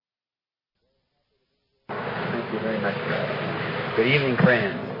Thank you very much, brother. Good evening,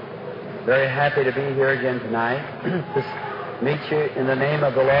 friends. Very happy to be here again tonight to meet you in the name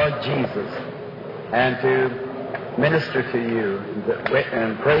of the Lord Jesus and to minister to you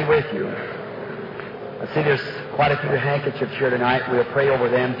and pray with you. I see there's quite a few handkerchiefs here tonight. We'll pray over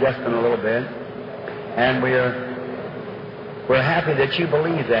them just in a little bit. And we're happy that you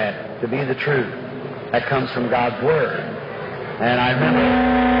believe that to be the truth that comes from God's Word. And I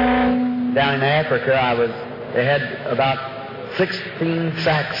remember down in Africa, they had about 16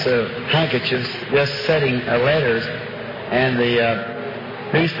 sacks of handkerchiefs just setting letters, and the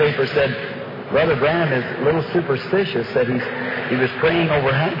newspaper said Brother Branham is a little superstitious, that he was praying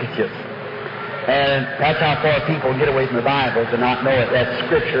over handkerchiefs. And that's how far people get away from the Bible, to not know it. That's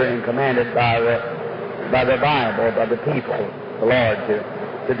Scripture and commanded by the Bible, by the people, the Lord,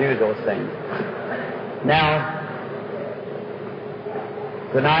 to do those things. Now,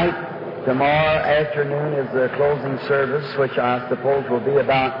 tonight, tomorrow afternoon is the closing service, which I suppose will be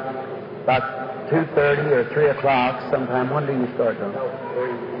about 2:30 or 3 o'clock sometime. When do you start, John?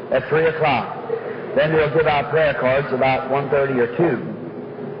 At 3 o'clock. Then they'll give out prayer cards about 1:30 or 2.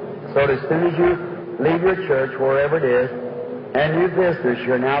 So as soon as you leave your church, wherever it is, and you visitors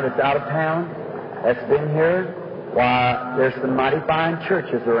here now that's out of town, that's been here, why, there's some mighty fine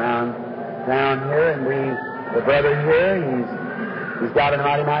churches around town here, and the brother here, he's got a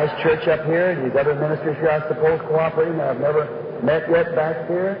mighty nice church up here, and these other ministers here, I suppose, cooperating that I've never met yet back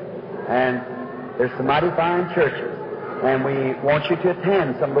here, and there's some mighty fine churches, and we want you to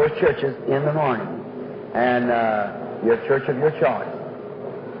attend some of those churches in the morning, and your church of your choice.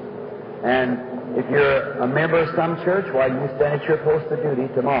 And if you're a member of some church, why, you stand at your post of duty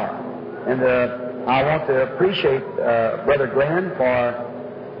tomorrow. And I want to appreciate Brother Glenn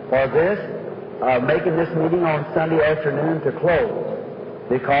for this, making this meeting on Sunday afternoon to close,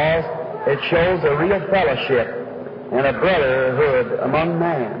 because it shows a real fellowship and a brotherhood among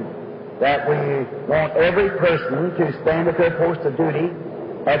man, that we want every person to stand at their post of duty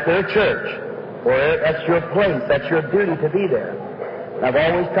at their church, for that's your place, that's your duty to be there. I've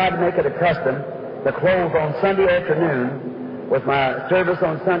always tried to make it a custom to close on Sunday afternoon with my service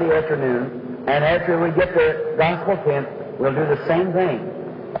on Sunday afternoon, and after we get the gospel tent, we'll do the same thing.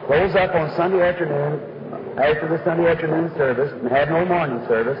 Close up on Sunday afternoon, after the Sunday afternoon service, and have no morning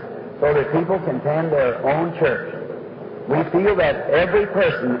service, so that people can attend their own church. We feel that every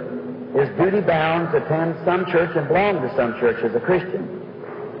person is duty-bound to attend some church and belong to some church as a Christian.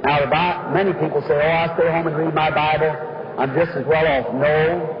 Now, many people say, I stay home and read my Bible, I'm just as well off.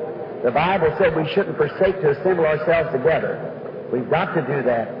 No. The Bible said we shouldn't forsake to assemble ourselves together. We've got to do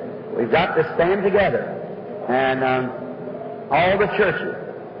that. We've got to stand together. And all the churches.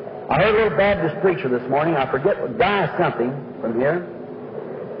 I heard a little Baptist preacher this morning. I forget what guy something from here.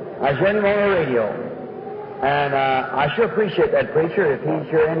 I was hearing him on the radio. And I sure appreciate that preacher if he's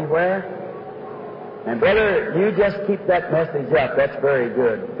here anywhere. And brother, you just keep that message up. That's very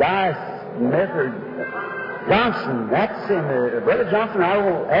good. Guy Smith or Johnson, that's him. Brother Johnson, I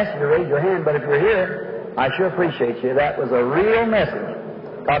won't ask you to raise your hand, but if you're here, I sure appreciate you. That was a real message.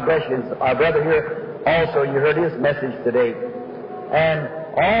 God bless you. And our brother here, also, you heard his message today. And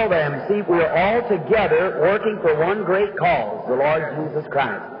all of them, see, we're all together working for one great cause, the Lord Jesus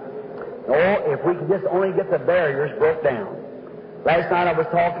Christ. Oh, if we could just only get the barriers broke down. Last night I was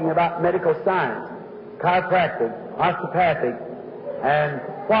talking about medical science, chiropractic, osteopathic, and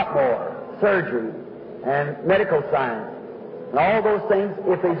what more? Surgery, and medical science, and all those things.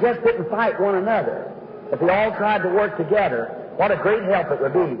 If they just didn't fight one another, if they all tried to work together, what a great help it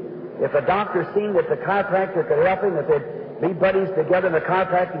would be. If a doctor seen that the chiropractor could help him, if they'd be buddies together, and the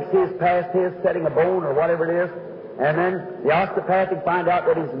chiropractor sees past his setting a bone or whatever it is, and then the osteopathic find out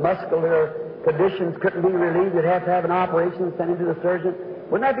that his muscular conditions couldn't be relieved, they'd have to have an operation and send him to the surgeon.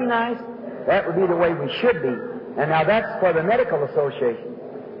 Wouldn't that be nice? That would be the way we should be. And now that's for the medical association.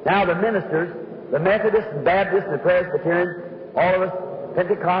 Now the ministers, the Methodists and Baptists and the Presbyterians, all of us,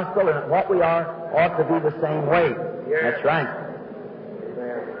 Pentecostal and what we are, ought to be the same way. Yeah. That's right.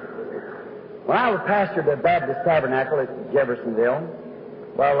 When I was pastor of the Baptist Tabernacle at Jeffersonville,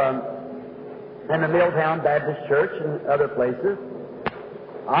 and the Milltown Baptist Church and other places,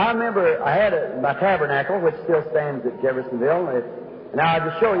 I remember I had my tabernacle, which still stands at Jeffersonville. Now,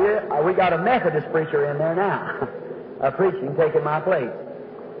 to show you, we got a Methodist preacher in there now, preaching, taking my place.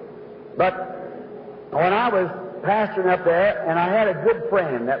 But when I was pastoring up there, and I had a good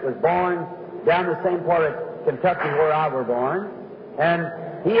friend that was born down the same part of Kentucky where I was born, and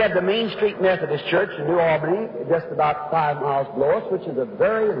he had the Main Street Methodist Church in New Albany, just about 5 miles below us, which is a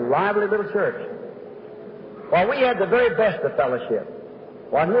very lively little church. Well, we had the very best of fellowship.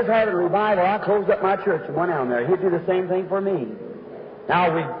 When he was having a revival, I closed up my church and went down there. He'd do the same thing for me.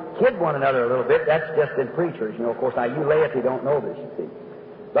 Now, we kid one another a little bit. That's just in preachers. You know, of course, now you laity don't know this, you see.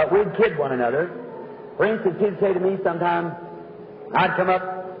 But we'd kid one another. For instance, he'd say to me sometime, I'd come up,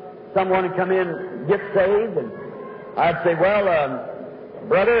 someone would come in, get saved, and I'd say, well,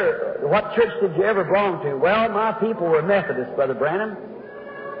 brother, what church did you ever belong to? Well, my people were Methodists, Brother Branham,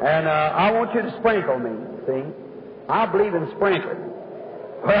 and I want you to sprinkle me, see. I believe in sprinkling.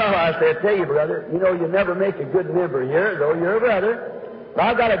 Well, I said, I tell you, brother, you know, you never make a good member here, though you're a brother. But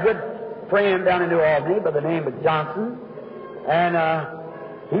I've got a good friend down in New Albany by the name of Johnson, and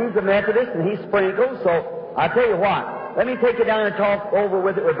he's a Methodist, and he sprinkles, so I tell you what, let me take you down and talk over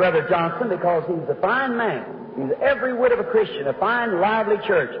with it with Brother Johnson, because he's a fine man. He's every whit of a Christian, a fine, lively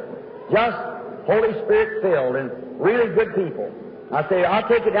church, just Holy Spirit filled, and really good people. I say, I'll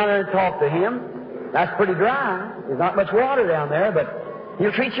take you down there and talk to him. That's pretty dry. There's not much water down there, but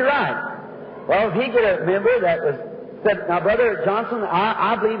he'll treat you right. Well, if he get a member that said, now, Brother Johnson,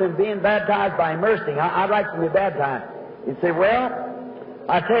 I believe in being baptized by immersing. I'd like to be baptized. He'd say, well,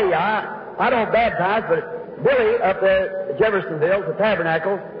 I tell you, I don't baptize, but Billy up there at Jeffersonville, the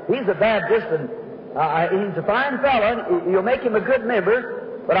Tabernacle, he's a Baptist, and he's a fine fellow. You'll make him a good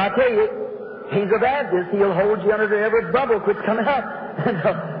member, but I tell you, he's a Baptist. He'll hold you under every bubble quits coming out.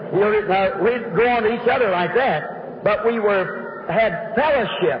 Now, we'd go on to each other like that, but we had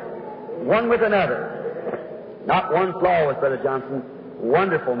fellowship one with another. Not one flaw with Brother Johnson.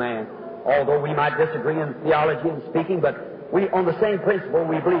 Wonderful man. Although we might disagree in theology and speaking, but we, on the same principle,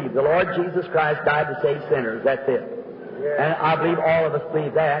 we believe the Lord Jesus Christ died to save sinners. That's it. Yeah. And I believe all of us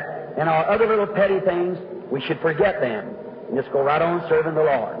believe that. And our other little petty things, we should forget them and just go right on serving the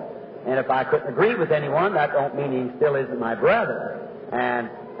Lord. And if I couldn't agree with anyone, that don't mean he still isn't my brother. And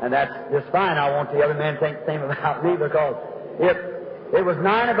that's just fine. I want the other men to think the same about me, because it was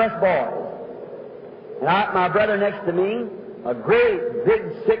 9 of us boys. And my brother next to me, a great big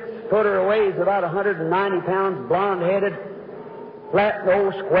 6-footer, weighs about 190 pounds, blonde-headed, flat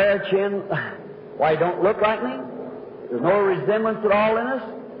nose, square chin. Why, he don't look like me? There's no resemblance at all in us.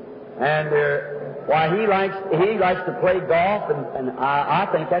 And why, he likes to play golf, and I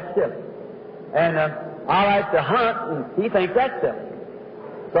think that's silly. And I like to hunt, and he thinks that's silly.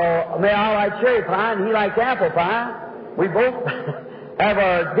 So, I like cherry pie, and he likes apple pie. We both have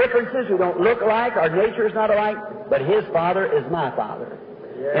our differences. We don't look alike. Our nature is not alike. But his father is my father.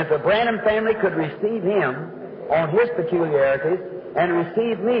 Yeah. If the Branham family could receive him on his peculiarities and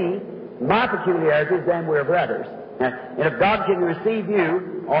receive me, my peculiarities, then we're brothers. And if God can receive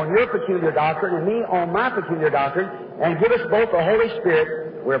you on your peculiar doctrine and me on my peculiar doctrine and give us both the Holy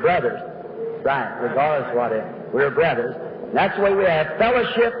Spirit, we're brothers. Right, regardless of what it is. We're brothers. And that's the way we have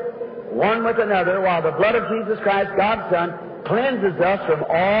fellowship one with another, while the blood of Jesus Christ, God's Son, cleanses us from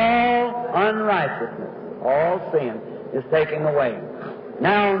all unrighteousness. All sin is taken away.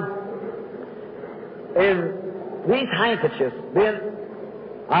 Now, in these handkerchiefs,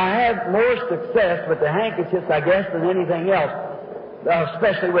 I have more success with the handkerchiefs, I guess, than anything else,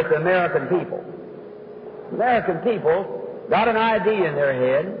 especially with the American people. American people got an idea in their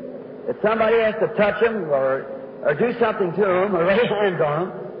head that somebody has to touch them or do something to them or lay hands on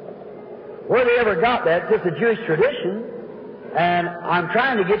them. Where they ever got that, it's just a Jewish tradition. And I'm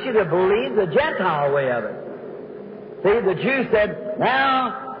trying to get you to believe the Gentile way of it. See, the Jew said,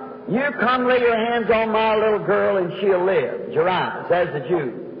 now, you come lay your hands on my little girl and she'll live. Jairus, says the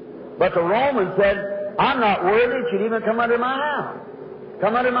Jew. But the Roman said, I'm not worthy that you'd even come under my house.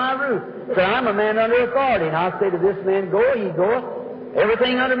 Come under my roof. So I'm a man under authority. And I'll say to this man, go, he goeth.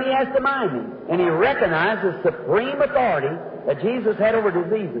 Everything under me has to mind me. And he recognized the supreme authority that Jesus had over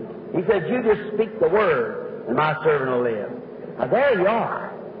diseases. He said, you just speak the word and my servant will live. Now, there you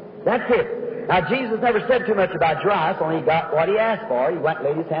are. That's it. Now, Jesus never said too much about Jairus, only he got what he asked for. He went and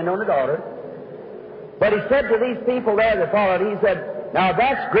laid his hand on the daughter. But he said to these people there that followed, he said, now,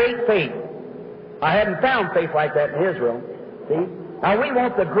 that's great faith. I hadn't found faith like that in Israel. See? Now, we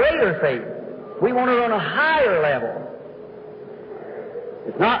want the greater faith. We want it on a higher level.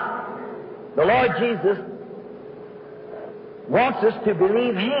 It's not. The Lord Jesus wants us to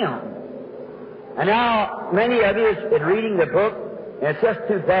believe Him. And now, many of you in reading the book, and it's just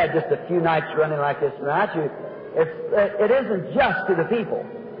too bad just a few nights running like this tonight, it isn't just to the people.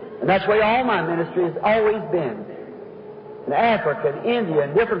 And that's the way all my ministry has always been. In Africa and India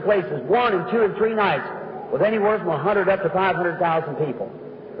and different places, 1 and 2 and 3 nights, with anywhere from 100 up to 500,000 people.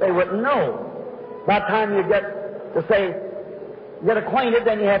 They wouldn't know. By the time you get acquainted,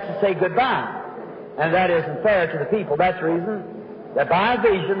 then you have to say goodbye. And that isn't fair to the people. That's the reason that by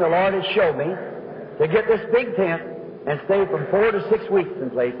vision the Lord has showed me to get this big tent and stay from 4 to 6 weeks in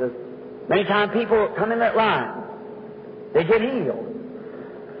places. Many times people come in that line. They get healed.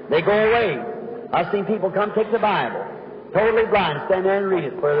 They go away. I've seen people come take the Bible, totally blind, stand there and read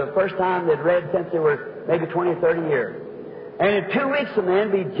it for the first time they'd read since they were maybe 20 or 30 years. And in 2 weeks the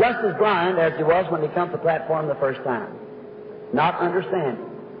man be just as blind as he was when he come to the platform the first time. Not understanding.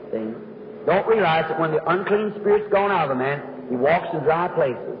 See? Don't realize that when the unclean spirit's gone out of a man, he walks in dry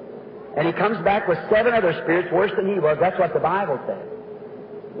places. And he comes back with 7 other spirits worse than he was. That's what the Bible says.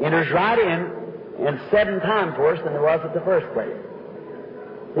 Enters right in, and 7 times worse than it was at the first place.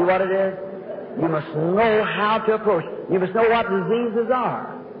 See what it is? You must know how to approach. You must know what diseases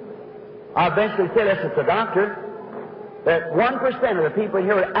are. I eventually said this as a doctor, that 1% of the people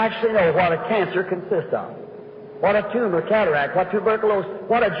here would actually know what a cancer consists of. What a tumor, cataract, what tuberculosis,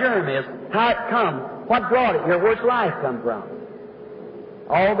 what a germ is, how it comes, what brought it here, where its life come from.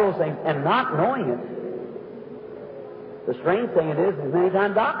 All those things, and not knowing it. The strange thing it is many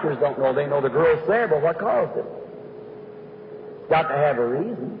times doctors don't know. They know the growth's there, but what caused it? It's got to have a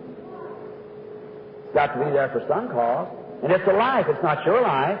reason. It's got to be there for some cause. And it's a life. It's not your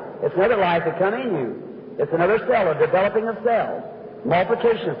life. It's another life that come in you. It's another cell, a developing of cells.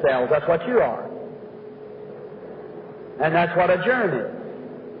 Multiplication of cells. That's what you are. And that's what a germ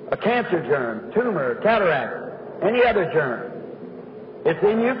is. A cancer germ, tumor, cataract, any other germ. It's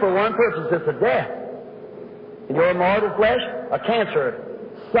in you for one purpose. It's a death. In your mortal flesh, a cancer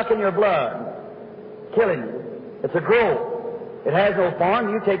sucking your blood, killing you. It's a growth. It has no form.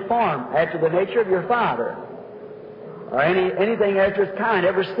 You take form after the nature of your Father. Or anything after its kind,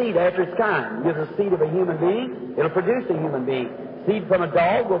 every seed after its kind. Gives a seed of a human being, it'll produce a human being. Seed from a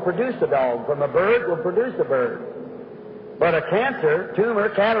dog will produce a dog. From a bird will produce a bird. But a cancer, tumor,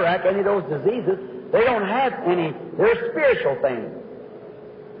 cataract, any of those diseases, they don't have any, they're spiritual things.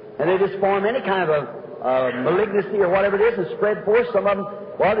 And they just form any kind of a malignancy or whatever it is and spread forth. Some of them,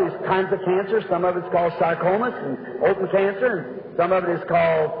 well, there's kinds of cancer. Some of it's called sarcomas and open cancer, and some of it is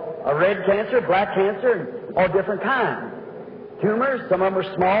called a red cancer, black cancer, and all different kinds. Tumors, some of them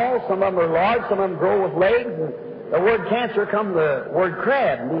are small, some of them are large, some of them grow with legs. And the word cancer comes the word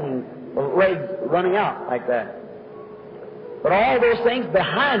crab, meaning legs running out like that. But all those things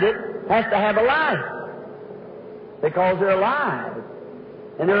behind it has to have a life. Because they're alive.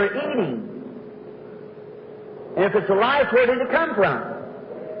 And they're eating. And if it's alive, where did it come from?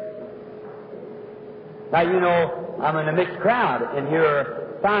 Now, you know, I'm in a mixed crowd, and you're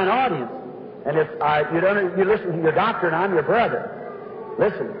a fine audience. And if you listen to your doctor, and I'm your brother.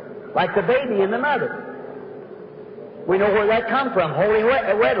 Listen, like the baby and the mother. We know where that come from, holy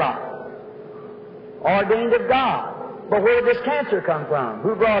wedlock. Ordained of God. But where did this cancer come from?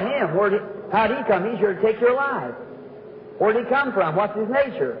 Who brought him? How did he come? He's here to take your life. Where did he come from? What's his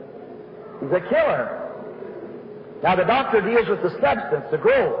nature? He's a killer. Now the doctor deals with the substance, the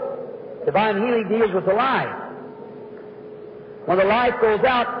growth. Divine healing deals with the life. When the life goes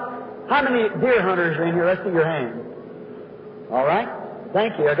out, how many deer hunters are in here? Let's see your hand. All right.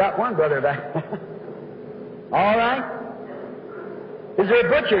 Thank you. I got one brother back. All right. Is there a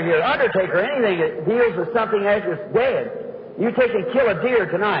butcher here, undertaker, anything that deals with something after it's dead? You take and kill a deer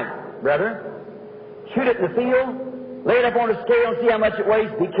tonight, brother. Shoot it in the field, lay it up on a scale and see how much it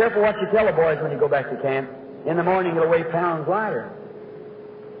weighs. Be careful what you tell the boys when you go back to camp. In the morning it'll weigh pounds lighter.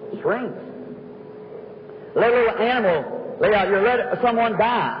 It shrinks. Let a little animal lay out. You let someone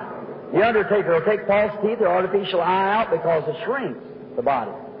die. The undertaker will take false teeth or artificial eye out because it shrinks the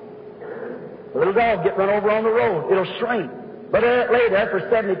body. The little dog get run over on the road. It'll shrink. But let it lay there for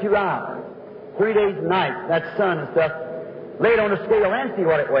 72 hours. 3 days and nights. That sun and stuff. Lay it on a scale and see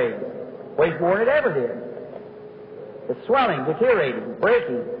what it weighs. Weighs more than it ever did. It's swelling, deteriorating,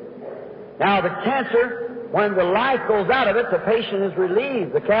 breaking. Now the cancer, when the life goes out of it, the patient is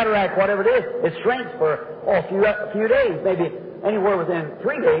relieved. The cataract, whatever it is, it shrinks for a few days, maybe anywhere within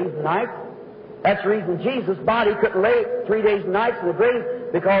 3 days and nights. That's the reason Jesus' body couldn't lay 3 days and nights in the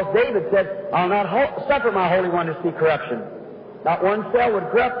grave, because David said, I'll not suffer my Holy One to see corruption. Not one cell would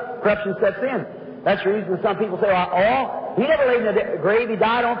corrupt. Corruption sets in. That's the reason some people say, oh, he never laid in the grave. He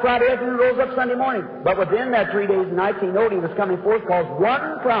died on Friday afternoon and rose up Sunday morning. But within that 3 days and nights, he knew he was coming forth because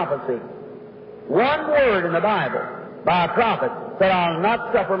one prophecy, one word in the Bible by a prophet said, I'll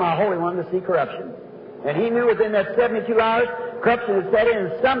not suffer my Holy One to see corruption. And he knew within that 72 hours, corruption had set in,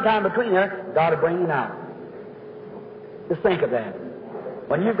 and sometime between there, God would bring him out. Just think of that.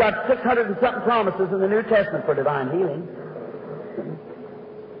 When you've got 600 and something promises in the New Testament for divine healing,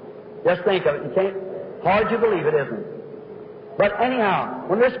 just think of it. You can't, hard to believe it, isn't it? But anyhow,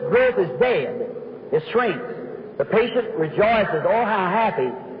 when this growth is dead, it shrinks. The patient rejoices, oh, how happy.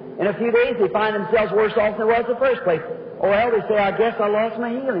 In a few days, they find themselves worse off than they was in the first place. Oh, well, they say, I guess I lost my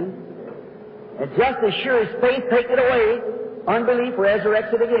healing. And just as sure as faith takes it away, unbelief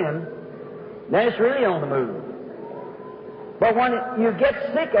resurrects it again. Then it's really on the move. But when you get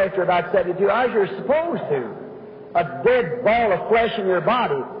sick after about 72 hours, you're supposed to. A dead ball of flesh in your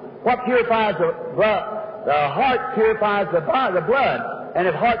body. What purifies the blood? The heart purifies the blood. And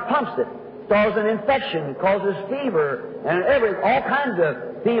if heart pumps it, causes an infection, causes fever, and all kinds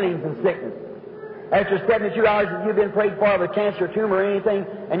of feelings and sickness. After 72 hours, if you've been prayed for with cancer, tumor, or anything,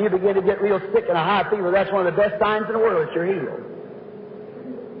 and you begin to get real sick and a high fever, that's one of the best signs in the world that you're healed.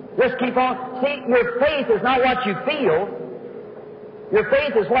 Just keep on. See, your faith is not what you feel. Your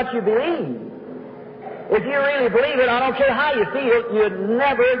faith is what you believe. If you really believe it, I don't care how you feel, you'd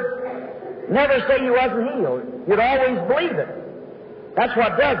never say you wasn't healed. You'd always believe it. That's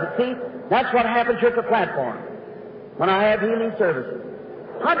what does it, see? That's what happens here at the platform when I have healing services.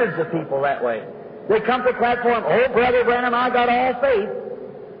 Hundreds of people that way. They come to the platform, oh, Brother Branham, I got all faith.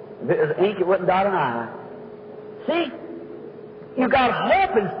 If it was ink, it wouldn't dot an I. See? You got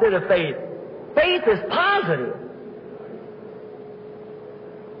hope instead of faith. Faith is positive.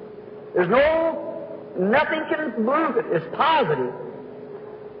 There's nothing can move it. It's positive.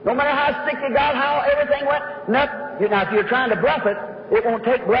 No matter how sick you got, how everything went, nothing. Now, if you're trying to bluff it, it won't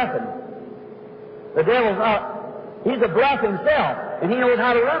take bluffing. The devil's not. He's a bluff himself, and he knows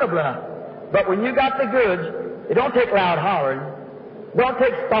how to run a bluff. But when you got the goods, it don't take loud hollering. It don't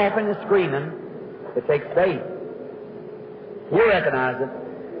take stomping and screaming. It takes faith. You recognize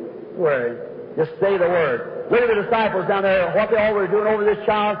it. Word. Just say the word. Look at the disciples down there, what they all were doing over this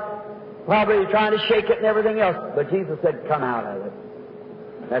child. Probably trying to shake it and everything else. But Jesus said, come out of it.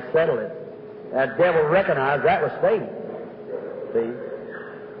 That settled it. That devil recognized that was faith. See?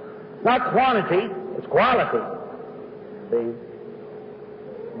 Not quantity, it's quality. See?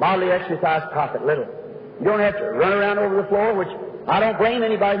 Bodily exercise profit little. You don't have to run around over the floor, which I don't blame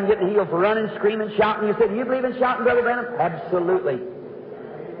anybody from getting healed for running, screaming, shouting. You said, do you believe in shouting, Brother Branham? Absolutely.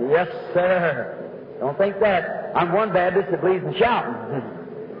 Yes, sir. Don't think that. I'm one Baptist that believes in shouting.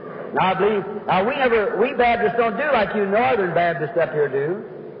 Now, I believe, we Baptists don't do like you Northern Baptists up here do.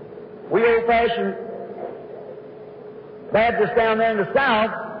 We old-fashioned Baptists down there in the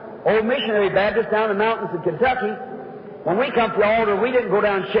South, old missionary Baptists down in the mountains of Kentucky, when we come to the altar, we didn't go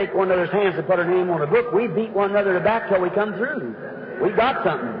down and shake one another's hands and put our name on a book. We beat one another in the back till we come through. We got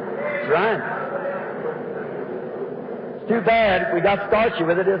something. That's right. It's too bad we got starchy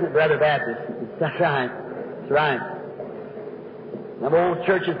with it, isn't it, Brother Baptist? That's right. That's right. Them old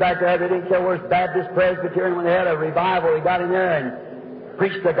churches back there, they didn't care where it's Baptist, Presbyterian. When they had a revival, they got in there and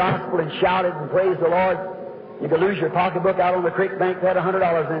preached the gospel and shouted and praised the Lord. You could lose your pocketbook out on the creek bank, had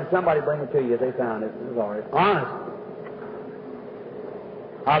 $100 in it, somebody bring it to you if they found it. It was all right. Honest.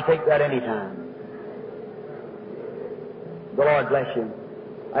 I'll take that any time. The Lord bless you.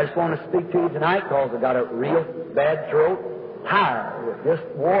 I just want to speak to you tonight because I've got a real bad throat, tired, just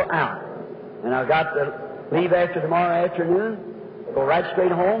wore out. And I've got to leave after tomorrow afternoon, go right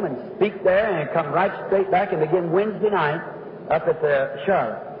straight home and speak there and come right straight back and begin Wednesday night up at the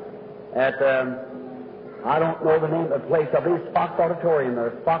Charlotte. At, I don't know the name of the place. I believe it's Fox Auditorium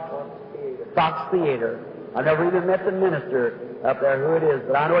or Fox Theater. I've never even met the minister up there who it is,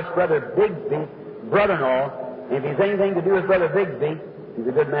 but I know it's Brother Bigsby, brother-in-law, and if he's anything to do with Brother Bigsby, he's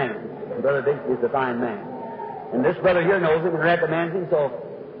a good man. And Brother Bigsby's a fine man. And this brother here knows him and recommends him, so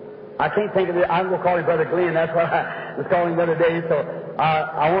I can't think of it. I'm going to call him Brother Glenn. That's what I was calling him the other day. So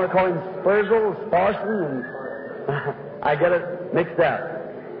I want to call him Spurzell, Sparson, and I get it mixed up.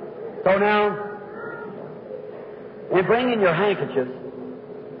 So now, in bringing your handkerchiefs,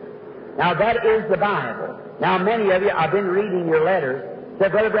 now that is the Bible. Now many of you, I've been reading your letters,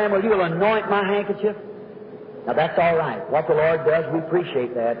 said, Brother Branham, you'll anoint my handkerchief? Now that's all right. What the Lord does, we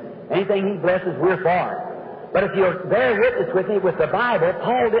appreciate that. Anything He blesses, we're for. But if you'll bear witness with me with the Bible,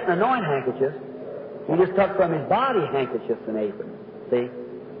 Paul didn't anoint handkerchiefs. He just took from his body handkerchiefs and aprons. See?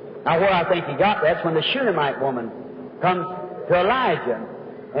 Now where I think he got that's when the Shunammite woman comes to Elijah.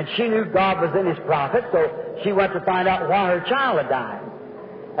 And she knew God was in his prophet, so she went to find out why her child had died.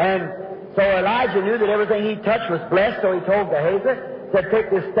 And so Elijah knew that everything he touched was blessed, so he told Gehazi, said,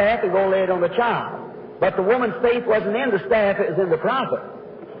 take this staff and go lay it on the child. But the woman's faith wasn't in the staff, it was in the prophet.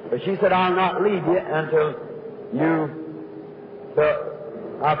 But she said, I'll not leave you until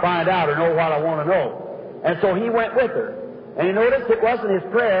I find out or know what I want to know. And so he went with her. And you notice it wasn't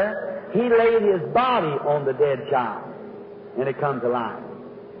his prayer. He laid his body on the dead child. And it comes alive.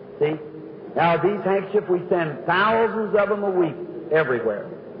 See? Now these handkerchiefs, we send thousands of them a week everywhere.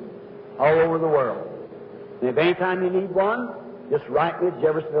 All over the world. And if any time you need one, just write me at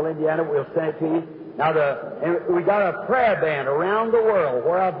Jeffersonville, Indiana. We'll send it to you. Now, and we got a prayer band around the world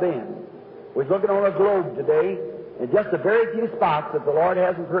where I've been. We're looking on a globe today, and just a very few spots that the Lord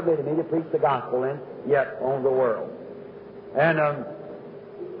hasn't permitted me to preach the gospel in yet on the world. And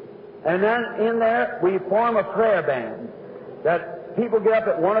then in there, we form a prayer band that people get up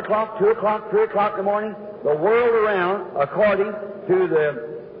at 1 o'clock, 2 o'clock, 3 o'clock in the morning, the world around, according to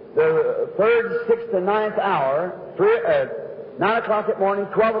the 3rd, 6th, and 9th hour, 9 o'clock at morning,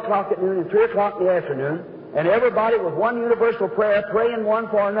 12 o'clock at noon, and 3 o'clock in the afternoon, and everybody with one universal prayer, praying one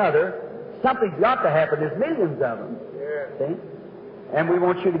for another. Something's got to happen. There's millions of them. Yeah. See? And we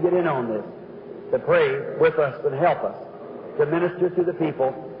want you to get in on this, to pray with us and help us, to minister to the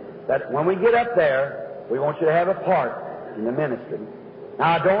people, that when we get up there, we want you to have a part in the ministry.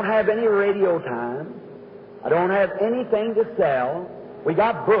 Now, I don't have any radio time. I don't have anything to sell. We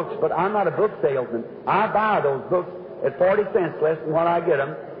got books, but I'm not a book salesman. I buy those books at 40 cents less than what I get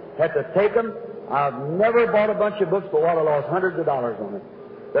them. Have to take them. I've never bought a bunch of books, but what I lost hundreds of dollars on it.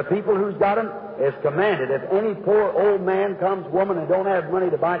 The people who's got them is commanded. If any poor old man comes, woman, and don't have money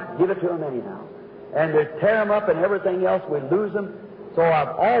to buy it, give it to them anyhow. And they tear them up and everything else, we lose them. So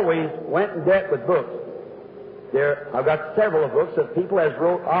I've always went in debt with books. I've got several books that people has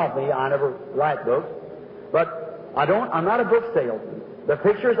wrote of me. I never write books. But I'm not a book salesman. The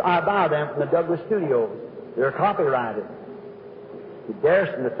pictures, I buy them from the Douglas Studios. They're copyrighted. You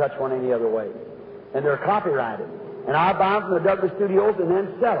daresn't to touch one any other way. And they're copyrighted. And I buy them from the Douglas Studios and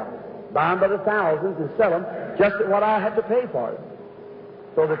then sell them. Buy them by the thousands and sell them just at what I have to pay for them.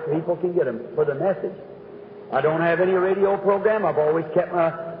 So that people can get them for the message. I don't have any radio program. I've always kept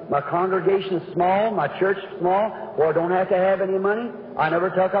my congregation small, my church small, where I don't have to have any money. I never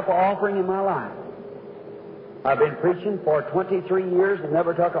took up an offering in my life. I've been preaching for 23 years and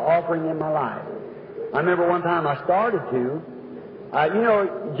never took an offering in my life. I remember one time I started to. Did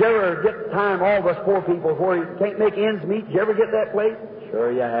you ever get the time, all of us poor people, where you can't make ends meet? Did you ever get that place?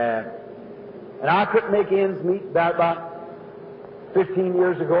 Sure you have. And I couldn't make ends meet about 15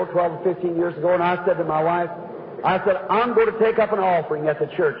 years ago, 12 or 15 years ago, and I said to my wife, I'm going to take up an offering at the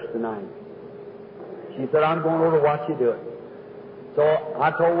church tonight. She said, I'm going over to watch you do it. So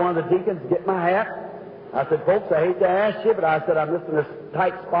I told one of the deacons, get my hat. I said, folks, I hate to ask you, but I said, I'm just in this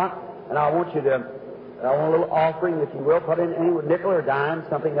tight spot, and I want a little offering, if you will, put in any nickel or dime,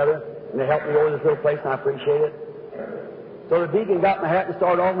 something other, and to help me over this little place, and I appreciate it. So the deacon got my hat and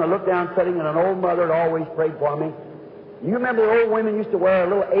started off, and I looked down, sitting, and an old mother had always prayed for me. You remember the old women used to wear a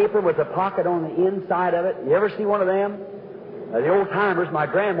little apron with a pocket on the inside of it? You ever see one of them? The old-timers, my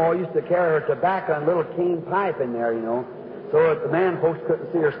grandma used to carry her tobacco and a little cane pipe in there, so that the man folks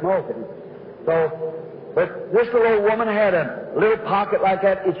couldn't see her smoking. But this little old woman had a little pocket like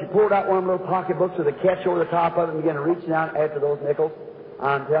that, and she pulled out one of the little pocketbooks with a catch over the top of it and began to reach down after those nickels.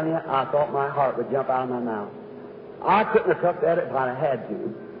 I'm telling you, I thought my heart would jump out of my mouth. I couldn't have tucked at it if I'd have had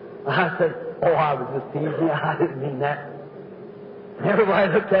to. I said, I was just teasing you. I didn't mean that.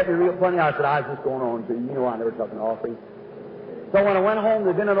 Everybody looked at me real funny. I said, I was just going on to you. I never took an offering. So when I went home,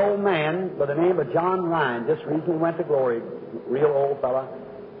 there'd been an old man by the name of John Ryan, just recently went to glory, real old fella.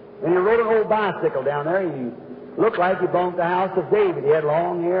 And he rode an old bicycle down there. He looked like he belonged to the house of David. He had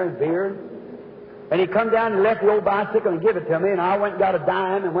long hair and beard. And he come down and left the old bicycle and give it to me, and I went and got a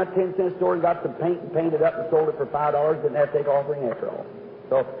dime and went to the 10-cent store and got some paint and painted up and sold it for $5. Didn't have to take offering after all.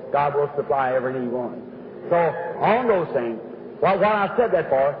 So God will supply every need you want. So on those things, well, what I said that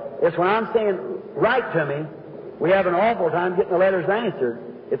for is when I'm saying, write to me, we have an awful time getting the letters answered.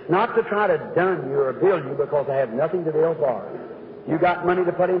 It's not to try to dun you or build you because I have nothing to bill for. You got money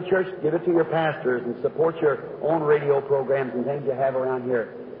to put in church, give it to your pastors and support your own radio programs and things you have around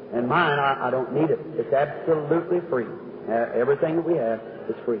here. And mine, I don't need it. It's absolutely free. Everything that we have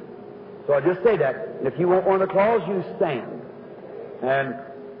is free. So I just say that. And if you want one of the claws, you stand. And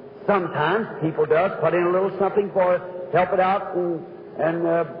sometimes people does put in a little something for help it out, and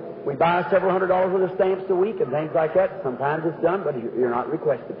we buy several $100s worth of stamps a week and things like that. Sometimes it's done, but you're not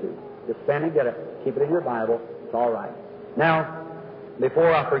requested to. Just stand and get it. Keep it in your Bible. It's all right. Now,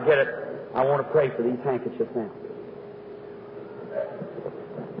 before I forget it, I want to pray for these handkerchiefs now.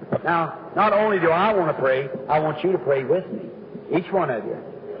 Now, not only do I want to pray, I want you to pray with me. Each one of you.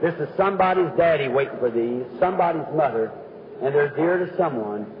 This is somebody's daddy waiting for these, somebody's mother, and they're dear to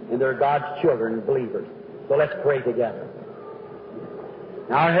someone, and they're God's children, believers. So let's pray together.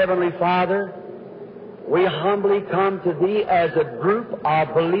 Now, our Heavenly Father, we humbly come to Thee as a group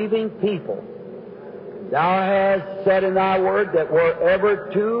of believing people. Thou hast said in Thy Word that wherever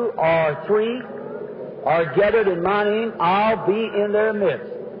 2 or 3 are gathered in My name, I'll be in their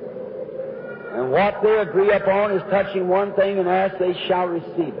midst. And what they agree upon is touching one thing, and ask they shall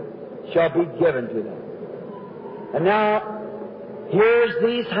receive it, shall be given to them. And now, here's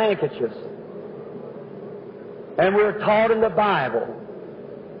these handkerchiefs. And we're taught in the Bible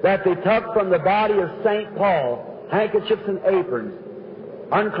that they took from the body of St. Paul handkerchiefs and aprons.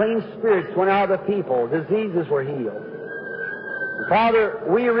 Unclean spirits went out of the people. Diseases were healed. And Father,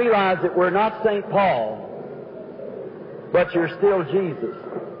 we realize that we're not St. Paul, but you're still Jesus.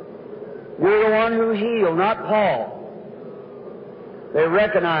 You're the one who healed, not Paul. They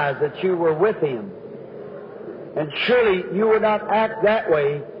recognize that you were with him. And surely you would not act that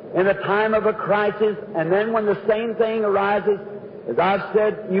way in the time of a crisis, and then when the same thing arises, as I've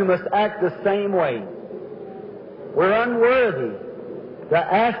said, you must act the same way. We're unworthy to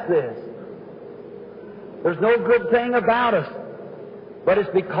ask this. There's no good thing about us, but it's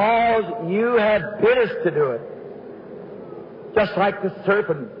because you have bid us to do it. Just like the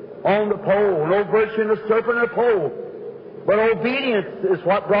serpent on the pole. No virtue in the serpent or pole, but obedience is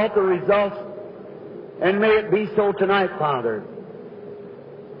what brought the results. And may it be so tonight, Father.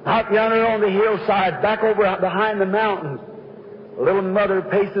 Out yonder on the hillside, back over behind the mountains, a little mother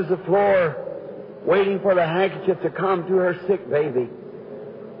paces the floor, waiting for the handkerchief to come to her sick baby.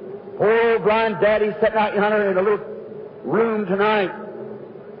 Poor old blind daddy sitting out yonder in a little room tonight,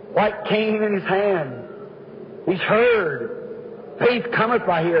 white cane in his hand. He's heard. Faith cometh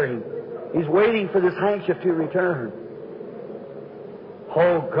by hearing. He's waiting for this handkerchief to return.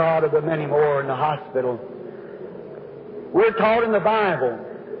 Oh, God of the many more in the hospital. We're taught in the Bible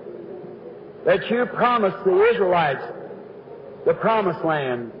that you promised the Israelites the promised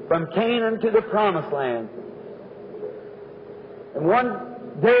land, from Canaan to the promised land. And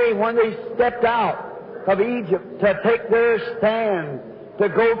one day when they stepped out of Egypt to take their stand to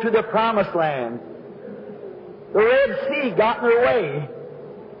go to the promised land, the Red Sea got in their way.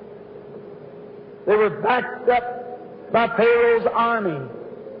 They were backed up by Pharaoh's army.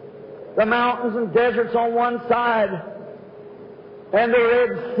 The mountains and deserts on one side, and the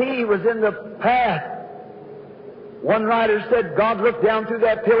Red Sea was in the path. One writer said God looked down through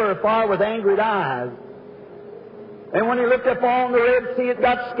that pillar of fire with angered eyes. And when he looked upon the Red Sea, it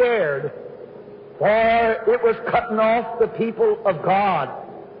got scared. For it was cutting off the people of God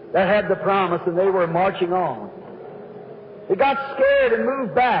that had the promise, and they were marching on. It got scared and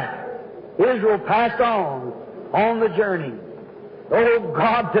moved back. Israel passed on the journey. Oh,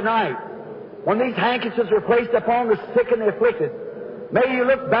 God, tonight, when these handkerchiefs are placed upon the sick and the afflicted, may you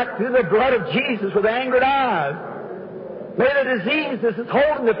look back through the blood of Jesus with angered eyes. May the disease that's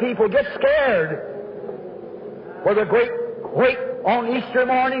holding the people get scared. For the great quake on Easter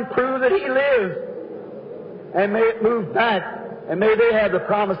morning proved that He lives. And may it move back, and may they have the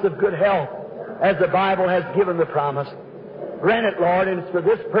promise of good health, as the Bible has given the promise. Grant it, Lord, and it's for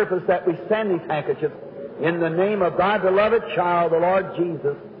this purpose that we send these handkerchiefs. In the name of Thy beloved child, the Lord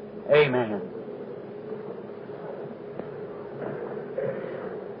Jesus. Amen.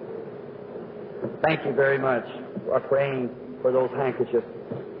 Thank you very much for praying for those handkerchiefs.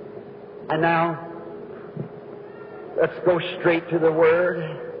 And now, let's go straight to the Word.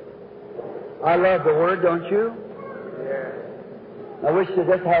 I love the Word, don't you? Yeah. I wish I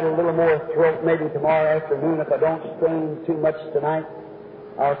just had a little more throat maybe tomorrow afternoon. If I don't strain too much tonight,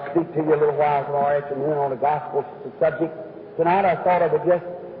 I'll speak to you a little while tomorrow afternoon on a gospel subject. Tonight I thought I would just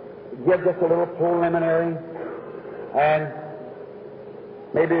give just a little preliminary and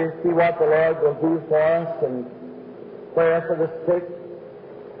maybe see what the Lord will do for us and pray for the sick.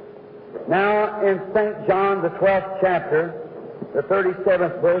 Now, in St. John, the 12th chapter, the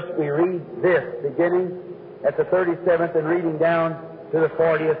 37th verse, we read this, beginning at the 37th and reading down to the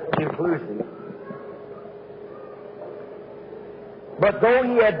 40th inclusive. But though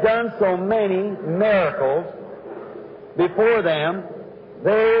He had done so many miracles before them,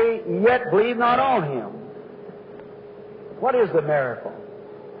 they yet believed not on Him. What is a miracle?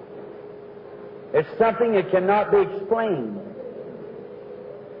 It's something that cannot be explained.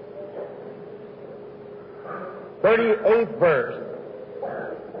 38th verse.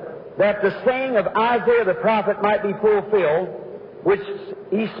 That the saying of Isaiah the prophet might be fulfilled, which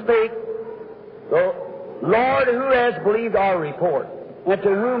he spake, the Lord, who has believed our report, and to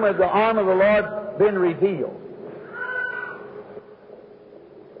whom has the arm of the Lord been revealed.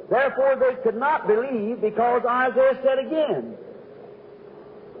 Therefore they could not believe, because Isaiah said again,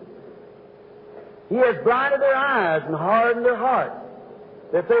 He has blinded their eyes and hardened their hearts,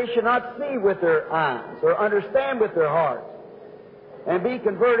 that they should not see with their eyes, or understand with their hearts, and be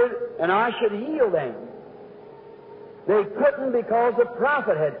converted, and I should heal them. They couldn't, because the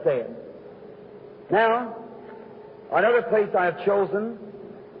prophet had said. Now, another place I have chosen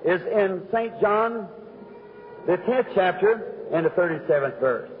is in St. John, the 10th chapter, and the 37th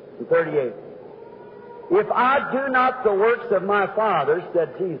verse, and 38. If I do not the works of my Father,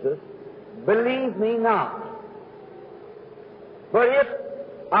 said Jesus, believe me not. But if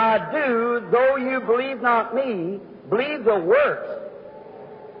I do, though you believe not me, believe the works,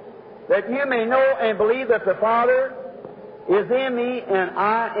 that you may know and believe that the Father is in me and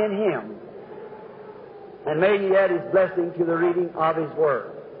I in him. And may he add his blessing to the reading of his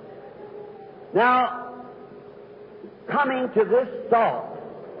word. Now, coming to this thought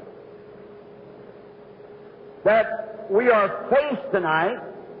that we are faced tonight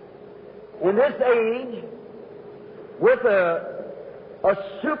in this age with a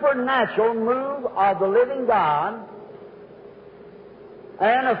supernatural move of the living God.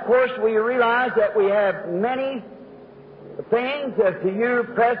 And of course we realize that we have many things to you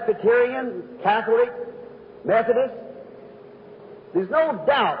Presbyterian, Catholic, Methodist. There's no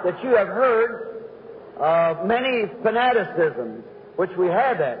doubt that you have heard of many fanaticisms, which we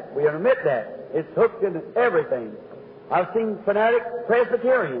have that. We admit that. It's hooked into everything. I've seen fanatic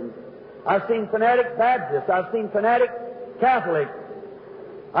Presbyterians. I've seen fanatic Baptists. I've seen fanatic Catholics.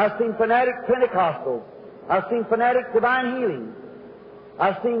 I've seen fanatic Pentecostals. I've seen fanatic divine healing.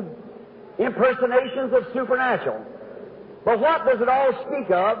 I've seen impersonations of supernatural. But what does it all speak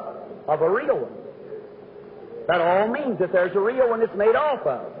of? Of a real one. That all means that there's a real one it's made off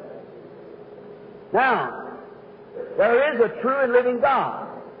of. Now, there is a true and living God,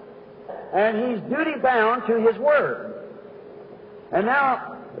 and He's duty bound to His Word. And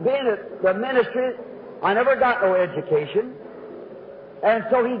now, being at the ministry, I never got no education, and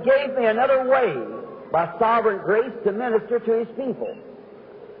so He gave me another way, by sovereign grace, to minister to His people.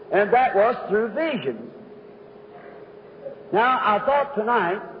 And that was through visions. Now, I thought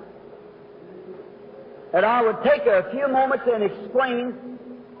tonight that I would take a few moments and explain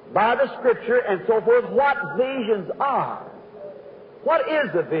by the Scripture and so forth what visions are. What is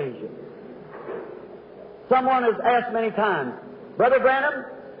a vision? Someone has asked many times, Brother Branham,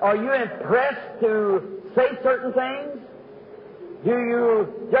 are you impressed to say certain things? Do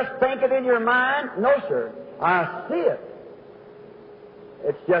you just think it in your mind? No, sir. I see it.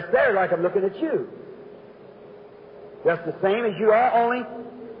 It's just there like I'm looking at you. Just the same as you are, only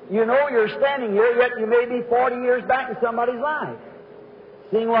you know you're standing here, yet you may be 40 years back in somebody's life,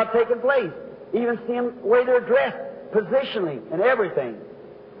 seeing what's taken place, even seeing the way they're dressed, positionally, and everything.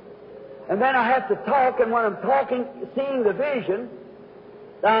 And then I have to talk, and when I'm talking, seeing the vision,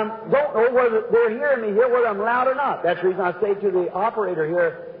 I don't know whether they're hearing me here, whether I'm loud or not. That's the reason I say to the operator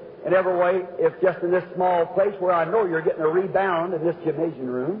here, in every way, if just in this small place where I know you're getting a rebound in this gymnasium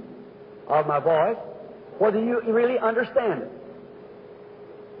room of my voice, whether you really understand it.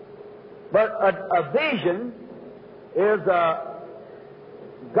 But a vision is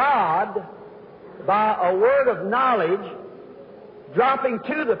God, by a word of knowledge, dropping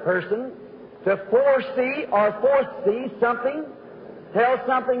to the person to foresee or foresee something, tell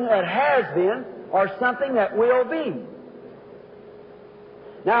something that has been or something that will be.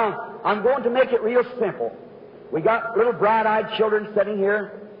 Now, I'm going to make it real simple. We got little bright-eyed children sitting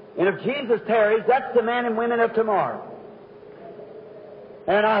here, and if Jesus tarries, that's the men and women of tomorrow.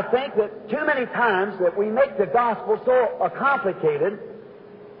 And I think that too many times that we make the gospel so complicated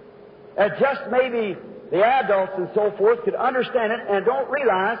that just maybe the adults and so forth could understand it and don't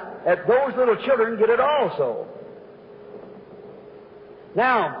realize that those little children get it also.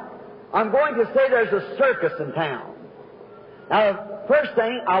 Now, I'm going to say there's a circus in town. Now, first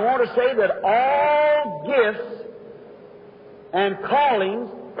thing, I want to say that all gifts and callings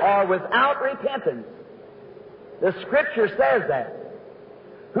are without repentance. The Scripture says that.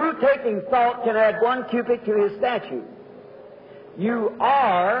 Who taking thought can add 1 cubit to his statute? You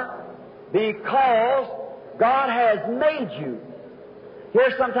are because God has made you. Here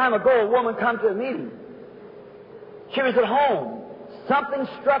some time ago, a woman come to a meeting. She was at home. Something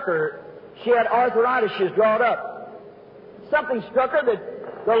struck her. She had arthritis. She was drawn up. Something struck her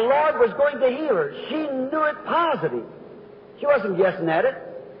that the Lord was going to heal her. She knew it positive. She wasn't guessing at it.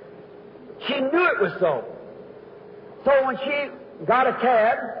 She knew it was so. So when she got a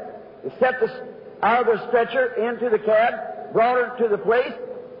cab, stepped out of the stretcher into the cab, brought her to the place,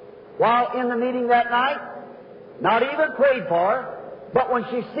 while in the meeting that night, not even prayed for her, but when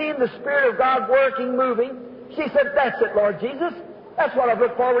she seen the Spirit of God working, moving, she said, "That's it, Lord Jesus. That's what I've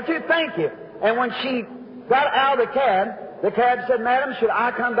looked forward to. Thank you." And when she got out of the cab said, "Madam, should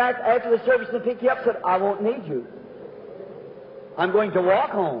I come back after the service and pick you up?" Said, "I won't need you. I'm going to walk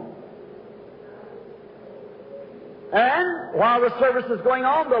home." And while the service was going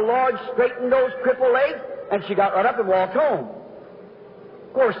on, the Lord straightened those crippled legs, and she got right up and walked home.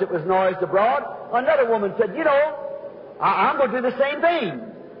 Of course, it was noised abroad. Another woman said, you know, I'm going to do the same thing.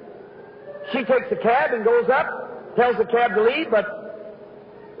 She takes a cab and goes up, tells the cab to leave, but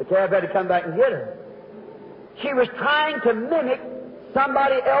the cab had to come back and get her. She was trying to mimic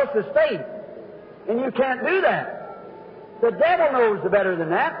somebody else's faith, and you can't do that. The devil knows better than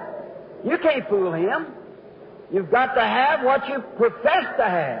that. You can't fool him. You've got to have what you profess to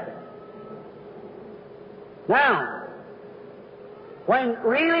have. Now, when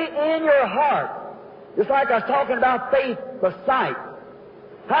really in your heart, just like I was talking about faith by sight,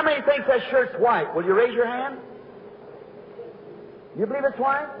 how many think that shirt's white? Will you raise your hand? You believe it's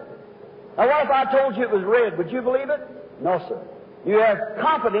white? Now, what if I told you it was red? Would you believe it? No, sir. You have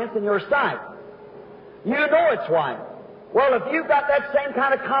confidence in your sight. You know it's white. Well, if you've got that same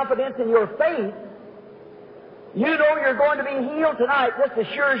kind of confidence in your faith, you know you're going to be healed tonight. Just as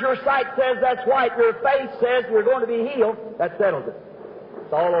sure as your sight says that's white, your faith says you're going to be healed. That settles it.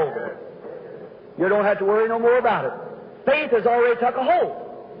 It's all over. You don't have to worry no more about it. Faith has already took a hold.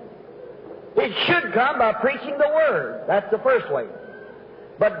 It should come by preaching the Word. That's the first way.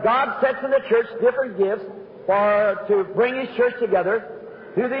 But God sets in the church different gifts to bring His church together.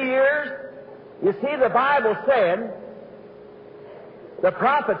 Through the years, you see, the Bible said, the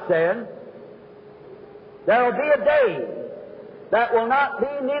prophet said, there will be a day that will not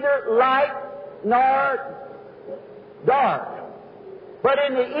be neither light nor dark, but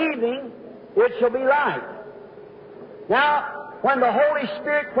in the evening it shall be light. Now, when the Holy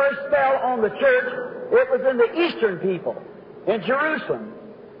Spirit first fell on the church, it was in the eastern people, in Jerusalem.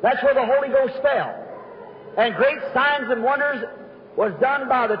 That's where the Holy Ghost fell. And great signs and wonders was done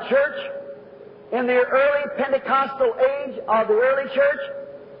by the church in the early Pentecostal age of the early church.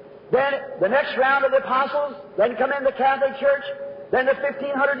 Then the next round of the apostles, then come in the Catholic Church, then the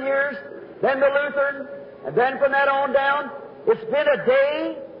 1500 years, then the Lutheran, and then from that on down. It's been a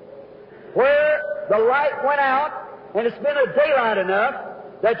day where the light went out, and it's been a daylight enough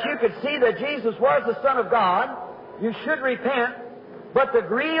that you could see that Jesus was the Son of God. You should repent, but the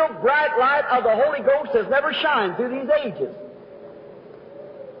real bright light of the Holy Ghost has never shined through these ages.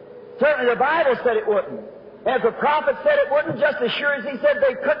 Certainly the Bible said it wouldn't. And if the prophet said it wouldn't, just as sure as he said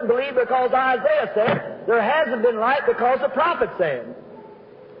they couldn't believe because Isaiah said, there hasn't been light because the prophet said.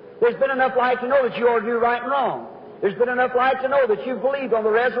 There's been enough light to know that you ought to do right and wrong. There's been enough light to know that you've believed on the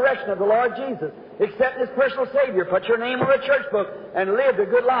resurrection of the Lord Jesus, accepted His personal Savior, put your name on the church book, and lived a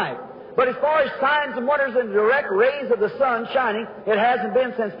good life. But as far as signs and wonders and direct rays of the sun shining, it hasn't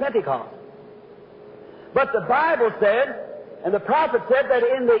been since Pentecost. But the Bible said, and the prophet said, that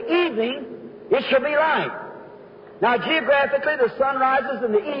in the evening it shall be light. Now, geographically, the sun rises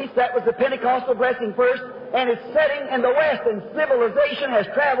in the east. That was the Pentecostal blessing first, and it's setting in the west, and civilization has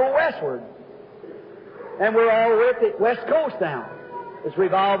traveled westward. And we're all the way at the west coast now. It's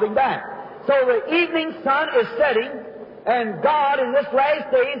revolving back. So the evening sun is setting, and God in this last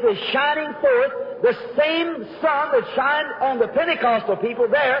days is shining forth. The same sun that shined on the Pentecostal people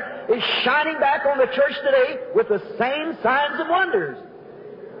there is shining back on the church today with the same signs and wonders.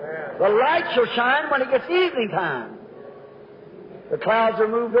 The light shall shine when it gets evening time. The clouds are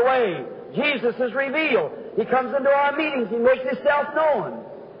moved away. Jesus is revealed. He comes into our meetings. He makes Himself known.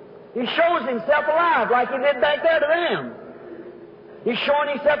 He shows Himself alive like He did back there to them. He's showing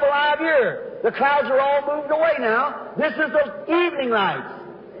Himself alive here. The clouds are all moved away now. This is those evening lights.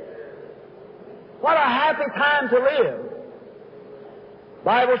 What a happy time to live. The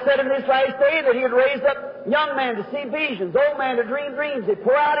Bible said in this last day that He had raised up young man to see visions, old man to dream dreams. He'd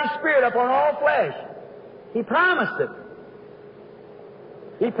pour out His Spirit upon all flesh. He promised it.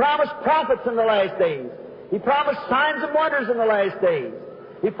 He promised prophets in the last days. He promised signs and wonders in the last days.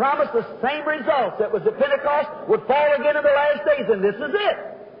 He promised the same results that was at Pentecost would fall again in the last days, and this is it.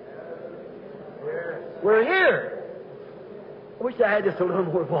 We're here. I wish I had just a little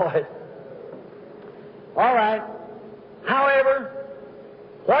more voice. All right. However,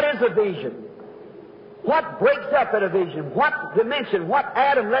 what is a vision? What breaks up at a vision? What dimension? What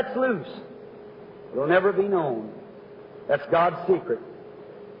atom lets loose? It'll never be known. That's God's secret.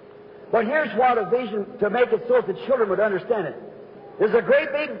 But here's what a vision, to make it so that children would understand it. There's a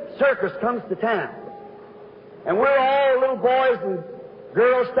great big circus comes to town. And we're all little boys and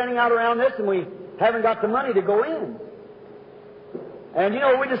girls standing out around this, and we haven't got the money to go in. And you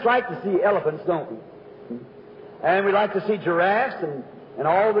know, we just like to see elephants, don't we? And we like to see giraffes and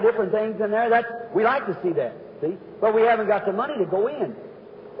all the different things in there. We like to see that, see? But we haven't got the money to go in.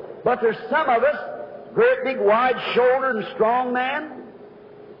 But there's some of us, great big wide-shouldered and strong man,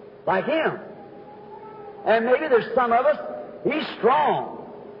 like him. And maybe there's some of us, he's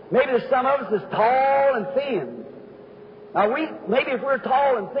strong. Maybe there's some of us that's tall and thin. Now, maybe if we're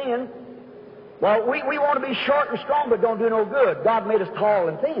tall and thin, well, we want to be short and strong, but don't do no good. God made us tall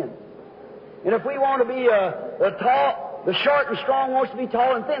and thin. And if we want to be the short and strong wants to be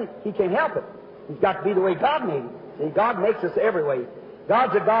tall and thin, he can't help it. He's got to be the way God made him. See, God makes us every way.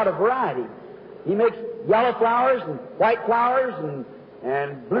 God's a God of variety. He makes yellow flowers and white flowers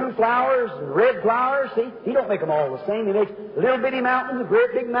and blue flowers and red flowers. See, He don't make them all the same. He makes little bitty mountains and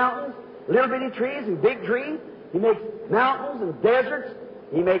great big mountains, little bitty trees and big trees. He makes mountains and deserts.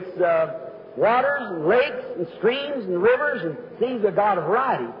 He makes waters and lakes and streams and rivers. And see, He's a God of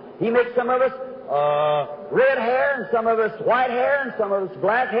variety. He makes some of us red hair and some of us white hair and some of us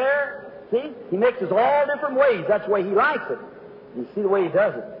black hair. See? He makes us all different ways. That's the way He likes it. You see the way He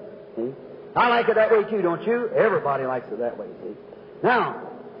does it. See? I like it that way too, don't you? Everybody likes it that way, see? Now,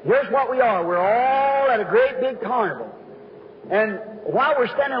 here's what we are. We're all at a great big carnival. And while we're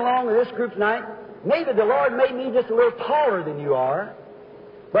standing along with this group tonight, maybe the Lord made me just a little taller than you are.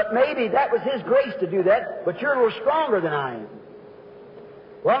 But maybe that was His grace to do that. But you're a little stronger than I am.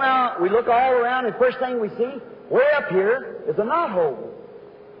 Well, now, we look all around, and first thing we see, way up here, is a knothole.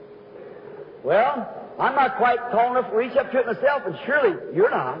 Well, I'm not quite tall enough to reach up to it myself, and surely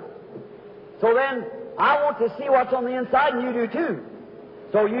you're not. So then, I want to see what's on the inside, and you do too.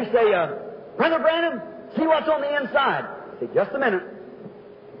 So you say, Brother Branham, see what's on the inside. I say, just a minute.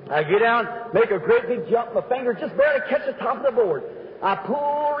 I get down, make a great big jump, my finger just barely catch the top of the board. I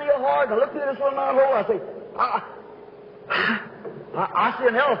pull real hard, and I look through this little knothole, I say, I see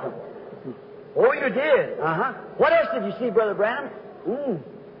an elephant. Oh, you did? Uh-huh. What else did you see, Brother Branham?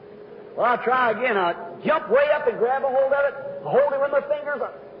 Well, I'll try again. I'll jump way up and grab a hold of it, hold it with my fingers.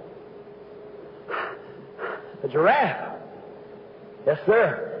 A giraffe. Yes,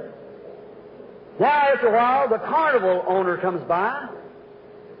 sir. Now, after a while, the carnival owner comes by.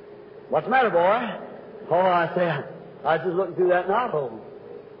 What's the matter, boy? Oh, I say, I was just looking through that knothole.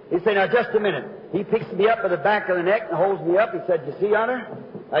 He said, now, just a minute. He picks me up by the back of the neck and holds me up. He said, you see, Hunter?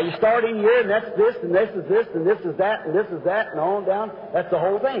 You start in here, and that's this, and this is this, and this is that, and this is that, and on down. That's the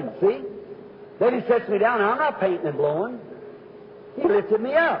whole thing, see? Then he sets me down. Now, I'm not painting and blowing. He lifted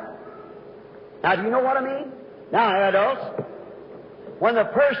me up. Now, do you know what I mean? Now, adults, when the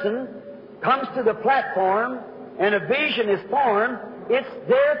person comes to the platform and a vision is formed, it's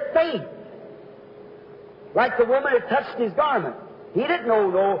their faith. Like the woman that touched his garment. He didn't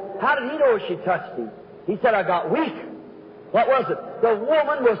know. How did he know she touched him? He said, I got weak. What was it? The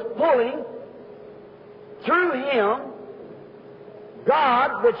woman was pulling through him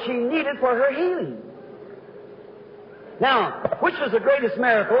God that she needed for her healing. Now, which was the greatest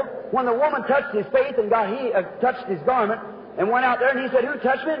miracle? When the woman touched his faith and touched his garment and went out there and he said, who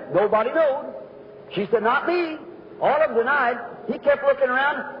touched me? Nobody knowed. She said, not me. All of them denied. He kept looking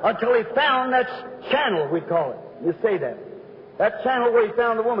around until he found that channel, we'd call it. You say that. That channel where he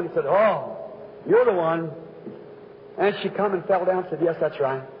found the woman. He said, oh, you're the one. And she come and fell down and said, yes, that's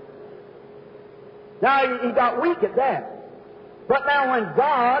right. Now, he got weak at that. But now when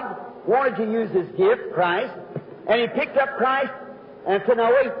God wanted to use His gift, Christ, and He picked up Christ and said,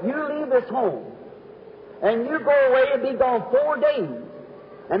 now wait, you leave this home, and you go away and be gone 4 days,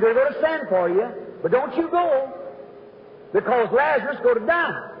 and they're going to send for you, but don't you go, because Lazarus is going to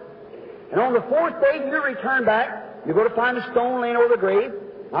die. And on the 4th day, you return back, you're going to find a stone laying over the grave.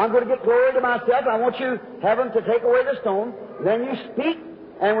 I'm going to get glory to myself. I want you to have them to take away the stone. Then you speak,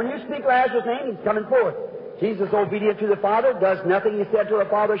 and when you speak Lazarus' name, he's coming forth. Jesus, obedient to the Father, does nothing he said to the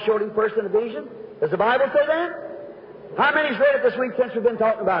Father, showed him first in a vision. Does the Bible say that? How many's read it this week since we've been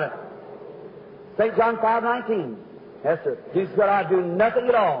talking about it? St. John 5:19. Yes, sir. Jesus said, I do nothing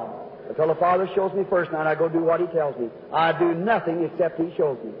at all until the Father shows me first, and I go do what He tells me. I do nothing except He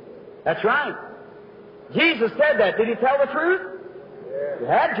shows me. That's right. Jesus said that. Did He tell the truth? Yeah. He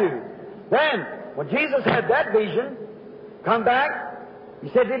had to. Then, when Jesus had that vision, come back, He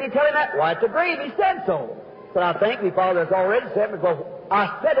said, did He tell him that? Why, at the grave, He said so. But I thank me, Father, has already said, because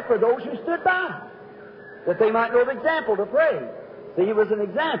I said it for those who stood by, that they might know the example to pray. See, He was an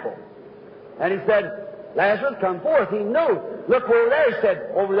example. And He said, Lazarus, come forth. He knew. Look over there, He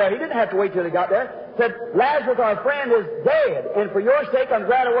said, over there. He didn't have to wait till He got there. He said, Lazarus, our friend, is dead. And for your sake, I'm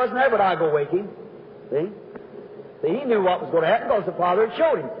glad I wasn't there, but I'll go wake him. See? See, He knew what was going to happen because the Father had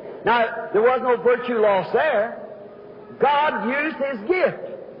showed Him. Now, there was no virtue lost there. God used His gift.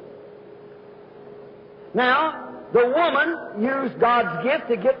 Now, the woman used God's gift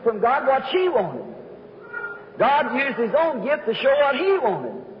to get from God what she wanted. God used His own gift to show what He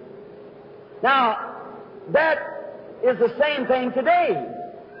wanted. Now, that is the same thing today.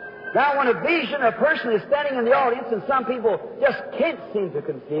 Now, when a vision, a person is standing in the audience, and some people just can't seem to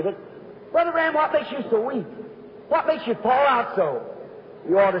conceive it, Brother Ram, what makes you so weak? What makes you fall out so?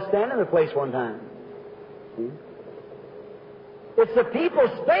 You ought to stand in the place one time. See? It's the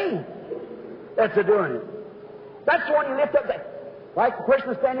people's faith that's a doing it. That's the one you lift up. Like the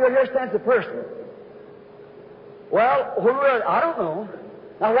person standing over here stands the person. Well, I don't know.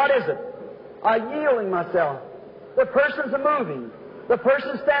 Now what is it? Yielding myself. The person's a-moving. The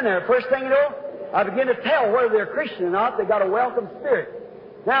person's standing there. First thing you know, I begin to tell whether they're Christian or not. They got a welcome spirit.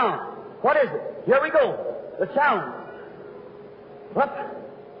 Now, what is it? Here we go. The challenge. What?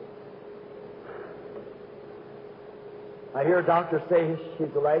 I hear a doctor say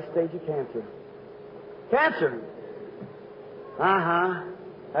she's the last stage of cancer. Cancer?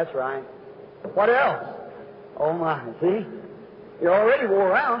 That's right. What else? Oh my, see? You're already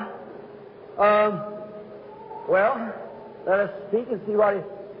wore out. Well, let us speak and see what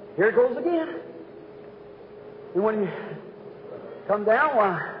here it goes again. And when you come down,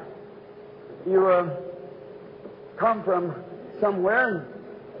 why, you come from somewhere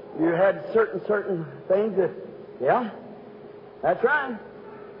and you had certain things that, yeah, that's right.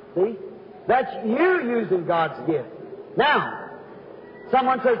 See? That's you using God's gift. Now,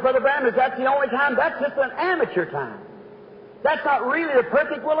 someone says, Brother Branham, is that the only time? That's just an amateur time. That's not really the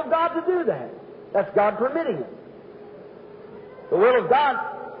perfect will of God to do that. That's God permitting it. The will of God,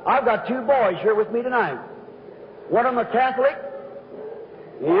 I've got two boys here with me tonight. One of them a Catholic,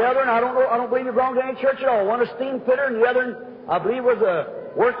 the other, and I don't believe he belonged to any church at all. One a steam fitter, and the other, I believe, was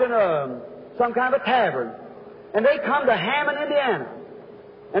worked in some kind of a tavern. And they come to Hammond, Indiana.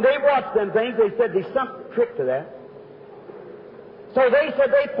 And they watched them things. They said there's some trick to that. So they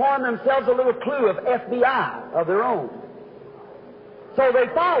said they formed themselves a little clue of FBI of their own. So they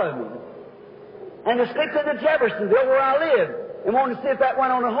followed me. And they slipped into Jeffersonville where I live and wanted to see if that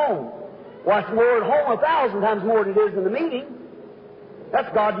went on at home. Well, it's more at home 1,000 times more than it is in the meeting.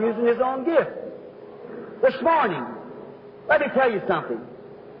 That's God using His own gift. This morning, let me tell you something.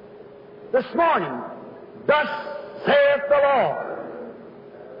 This morning, thus saith the Lord.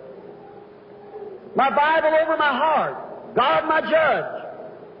 My Bible over my heart. God my judge.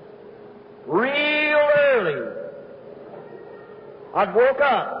 Real early. I'd woke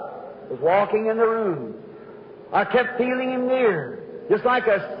up, was walking in the room. I kept feeling Him near, just like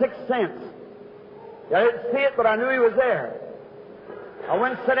a sixth sense. I didn't see it, but I knew He was there. I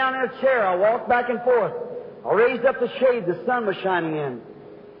went and sat down in a chair. I walked back and forth. I raised up the shade. The sun was shining in.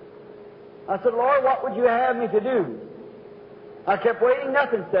 I said, Lord, what would you have me to do? I kept waiting.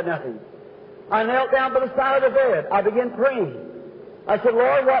 Nothing, said nothing. I knelt down by the side of the bed. I began praying. I said,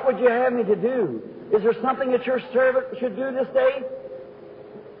 Lord, what would you have me to do? Is there something that your servant should do this day?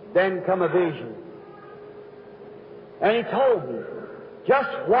 Then come a vision. And He told me just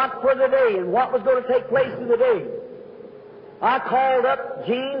what for the day and what was going to take place in the day. I called up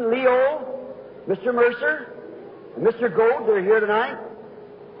Gene, Leo, Mr. Mercer, and Mr. Gold. They're here tonight.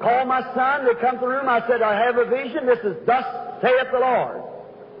 Called my son. They come to the room. I said, I have a vision. This is thus saith the Lord.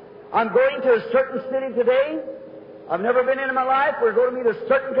 I'm going to a certain city today. I've never been in my life. We're going to meet a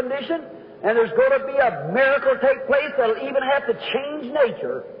certain condition, and there's going to be a miracle take place that'll even have to change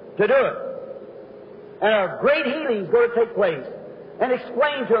nature to do it. And a great healing is going to take place. And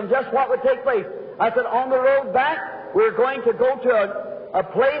explain to him just what would take place. I said, on the road back, we're going to go to a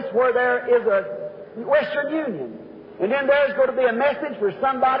place where there is a Western Union. And then there's going to be a message for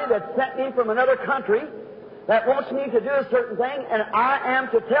somebody that sent me from another country that wants me to do a certain thing, and I am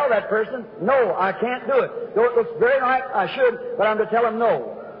to tell that person, no, I can't do it. Though it looks very like I should, but I'm to tell them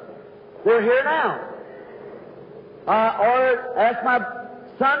no. They're here now. Or asked my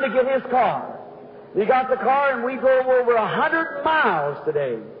son to get his car. He got the car, and we drove over 100 miles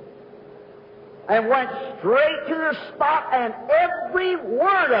today. And went straight to the spot, and every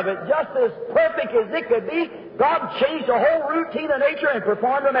word of it, just as perfect as it could be, God changed the whole routine of nature and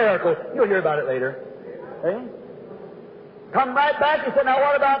performed a miracle. You'll hear about it later. Eh? Come right back and said, now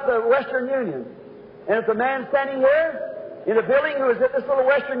what about the Western Union? And it's a man standing here in a building who was at this little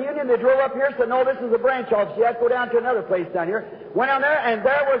Western Union. They drove up here and said, no, this is a branch office. You have to go down to another place down here. Went down there, and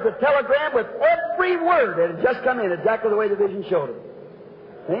there was a telegram with every word that had just come in, exactly the way the vision showed it.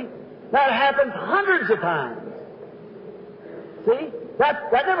 See? That happens hundreds of times. See?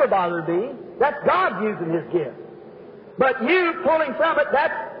 That never bothered me. That's God using His gift. But you pulling from it,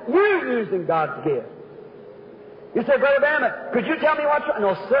 that's you using God's gift. You say, Brother Branham, could you tell me what's wrong?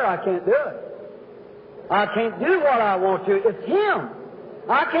 No, sir, I can't do it. I can't do what I want to. It's Him.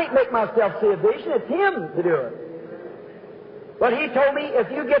 I can't make myself see a vision. It's Him to do it. But He told me,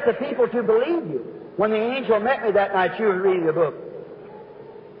 if you get the people to believe you, when the angel met me that night, she was reading the book.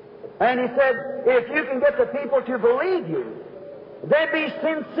 And He said, if you can get the people to believe you, Then be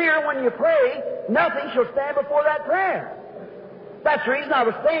sincere when you pray. Nothing shall stand before that prayer. That's the reason I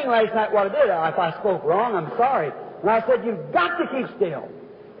was saying last night what I did. If I spoke wrong, I'm sorry. And I said, you've got to keep still.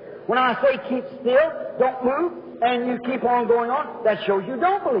 When I say keep still, don't move, and you keep on going on, that shows you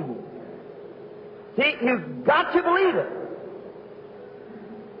don't believe. See, you've got to believe it.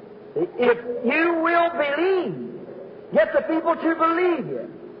 If you will believe, get the people to believe you,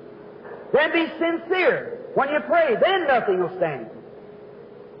 then be sincere. When you pray, then nothing will stand.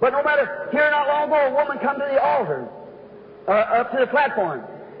 But no matter, here not long ago, a woman come to the altar, up to the platform.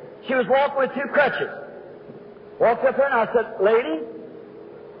 She was walking with two crutches. Walked up there and I said, lady,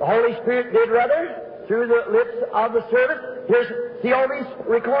 the Holy Spirit did rather, through the lips of the servant. See all these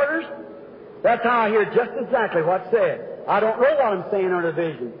recorders? That's how I hear just exactly what's said. I don't know what I'm saying under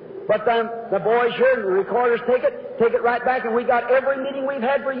vision. But then the boys heard and the recorders take it right back, and we got every meeting we've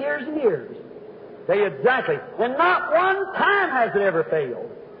had for years and years. Say exactly. And not one time has it ever failed.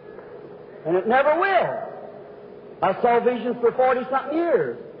 And it never will. I saw visions for 40-something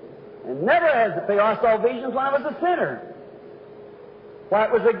years. And never has it failed. I saw visions when I was a sinner. Why,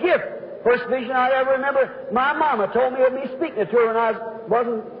 it was a gift. First vision I ever remember, my mama told me of me speaking to her when I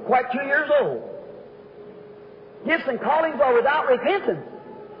wasn't quite 2 years old. Gifts and callings are without repentance.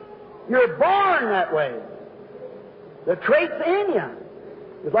 You're born that way. The trait's in you.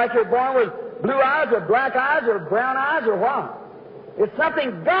 It's like you're born with blue eyes or black eyes or brown eyes or what. It's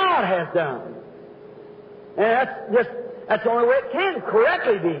something God has done. And that's the only way it can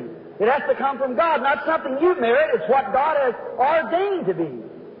correctly be. It has to come from God, not something you merit. It's what God has ordained to be.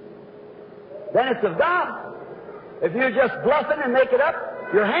 Then it's of God. If you're just bluffing and make it up,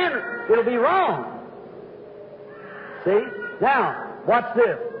 your hand, it'll be wrong. See? Now, watch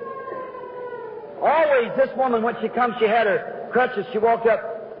this. Always, this woman, when she comes, she had her crutches. She walked up.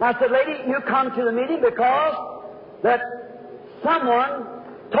 I said, lady, you come to the meeting because that someone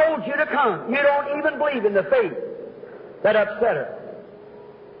told you to come. You don't even believe in the faith. That upset her.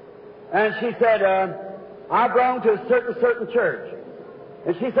 And she said, I belong to a certain church.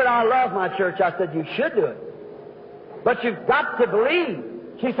 And she said, I love my church. I said, you should do it. But you've got to believe.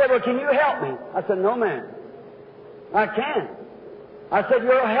 She said, well, can you help me? I said, no, ma'am. I can't. I said,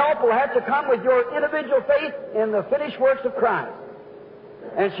 your help will have to come with your individual faith in the finished works of Christ.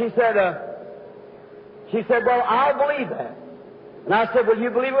 And she said, well, I'll believe that. And I said, will you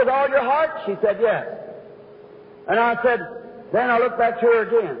believe with all your heart? She said, yes. And I said, then I looked back to her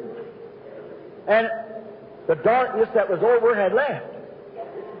again. And the darkness that was over had left.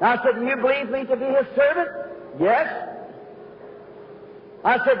 And I said, do you believe me to be His servant? Yes.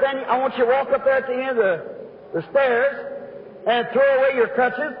 I said, then I want you to walk up there at the end of the stairs and throw away your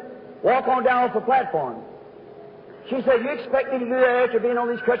crutches, walk on down off the platform. She said, you expect me to do that after being on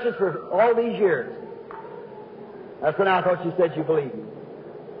these crutches for all these years? That's when I thought she said you believe me.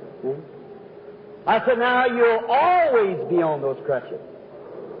 Hmm? I said, now you'll always be on those crutches.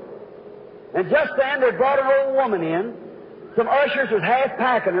 And just then they brought an old woman in. Some ushers was half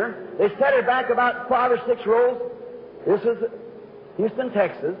packing her. They set her back about 5 or 6 rows. This is Houston,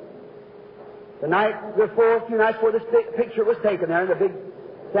 Texas. The night before, a few nights before this picture was taken there in the big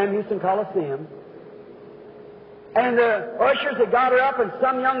Sam Houston Coliseum. And the ushers had got her up, and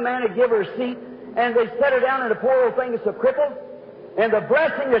some young man had given her a seat, and they set her down, and the poor old thing is so crippled. And the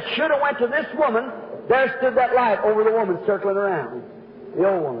blessing that should have went to this woman, there stood that light over the woman circling around, the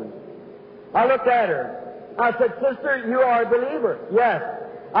old woman. I looked at her. I said, sister, you are a believer. Yes.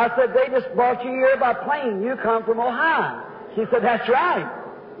 I said, they just brought you here by plane. You come from Ohio. She said, that's right.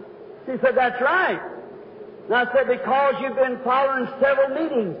 She said, that's right. And I said, because you've been following several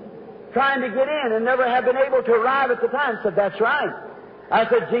meetings, trying to get in and never have been able to arrive at the time. She said, that's right. I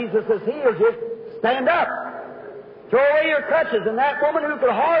said, Jesus has healed you. Stand up. Throw away your crutches. And that woman who could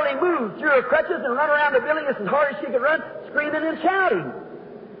hardly move threw her crutches and run around the building as hard as she could run, screaming and shouting.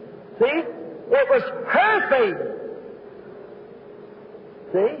 See? It was her faith.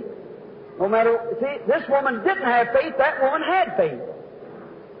 See? No matter, see, this woman didn't have faith, that woman had faith.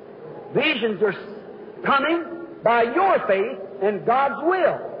 Visions are coming by your faith and God's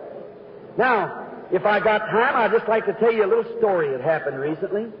will. Now, if I got time, I'd just like to tell you a little story that happened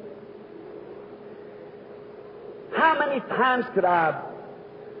recently. How many times could I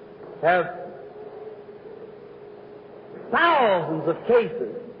have thousands of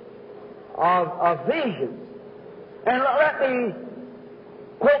cases of visions? And let me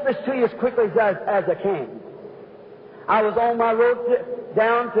quote this to you as quickly as I can. I was on my road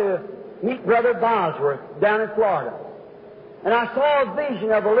down to meet Brother Bosworth down in Florida. And I saw a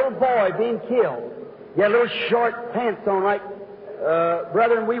vision of a little boy being killed. He had little short pants on like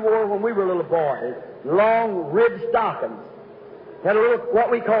brother and we wore when we were little boys. Long ribbed stockings. Had a little,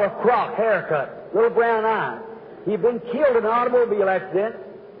 what we call a crock haircut, little brown eye. He'd been killed in an automobile accident.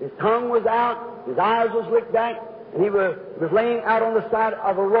 His tongue was out, his eyes was licked back, and he was laying out on the side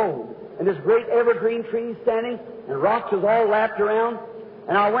of a road. And this great evergreen tree standing, and rocks was all lapped around.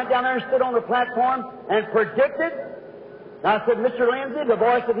 And I went down there and stood on the platform and predicted. And I said, Mr. Lindsay, the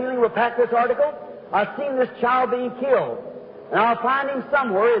voice of healing will pack this article. I've seen this child being killed, and I'll find him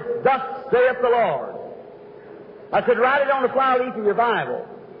somewhere. It's thus saith the Lord. I said, write it on the fly leaf of your Bible.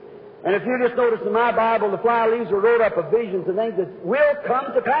 And if you just notice in my Bible, the fly leaves are wrote up of visions and things that will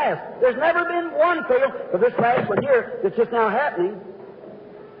come to pass. There's never been one fail, but this last one here that's just now happening,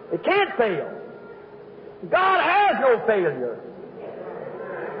 it can't fail. God has no failure.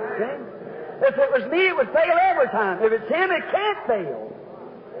 See? If it was me, it would fail every time. If it's Him, it can't fail.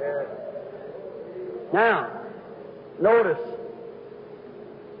 Now, notice,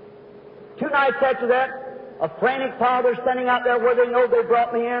 2 nights after that, a frantic father standing out there where they know they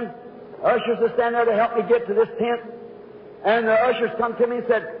brought me in. Ushers are standing there to help me get to this tent. And the ushers come to me and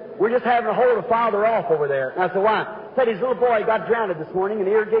said, we're just having to hold a father off over there. And I said, why? Said his little boy got drowned this morning in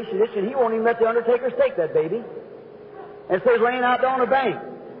the irrigation ditch, and he won't even let the undertakers take that baby. And so he's laying out there on the bank.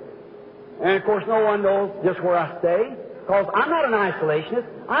 And of course no one knows just where I stay, because I'm not an isolationist.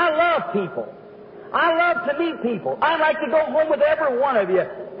 I love people. I love to meet people. I'd like to go home with every one of you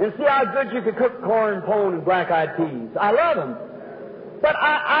and see how good you can cook corn, pone, and black-eyed peas. I love them. But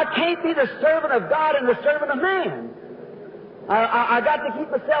I can't be the servant of God and the servant of man. I got to keep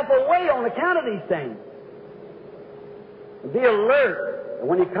myself away on account of these things. Be alert. And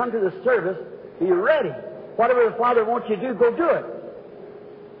when you come to the service, be ready. Whatever the Father wants you to do, go do it.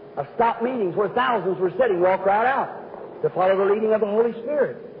 I've stopped meetings where thousands were sitting, walk right out to follow the leading of the Holy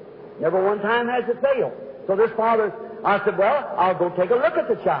Spirit. Never one time has it failed. So this father, I said, well, I'll go take a look at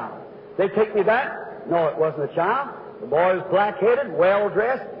the child. They take me back. No, it wasn't a child. The boy was black-headed,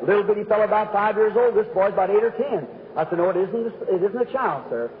 well-dressed, little bitty fellow about 5 years old. This boy's about 8 or 10. I said, no, it isn't a child,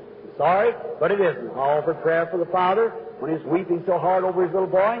 sir. Sorry, but it isn't. I offered prayer for the father when he was weeping so hard over his little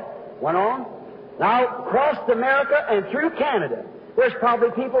boy. Went on. Now, crossed America and through Canada. There's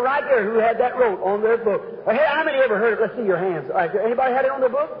probably people right there who had that wrote on their book. Hey, how many ever heard it? Let's see your hands. Anybody had it on their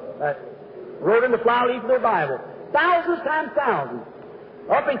book? Wrote in the fly leaf of their Bible. Thousands times thousands.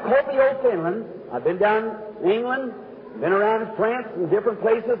 Up in Kuopio, Finland. I've been down in England, been around France and different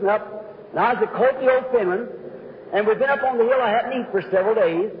places, and up. Now I was at Kuopio, Finland, and we've been up on the hill. I hadn't eaten for several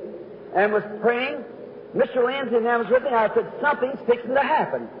days, and was praying. Mr. Lindsay and I was with me. I said, something's fixing to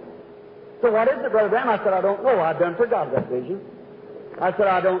happen. So what is it, Brother Branham? I said, I don't know. I've done forgot that vision. I said,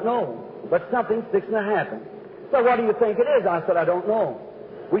 I don't know, but something's fixing to happen. So what do you think it is? I said, I don't know.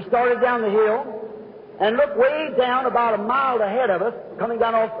 We started down the hill and looked way down about a mile ahead of us, coming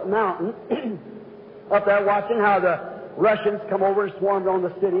down off the mountain, up there watching how the Russians come over and swarmed on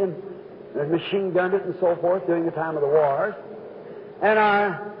the city and machine gunned it and so forth during the time of the wars. And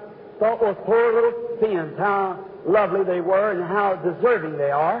I thought, those poor little Finns, how lovely they were and how deserving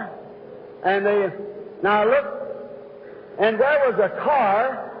they are. And now I looked, and there was a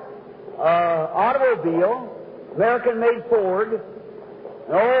car, automobile, American-made Ford.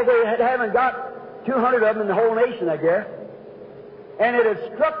 And they haven't got 200 of them in the whole nation, I guess. And it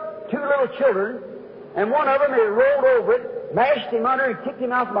had struck 2 little children, and one of them had rolled over it, mashed him under, and kicked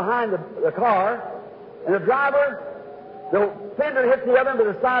him out from behind the car. And the driver, the fender hit the other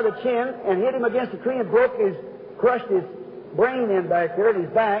to the side of the chin and hit him against a tree and crushed his brain in back there in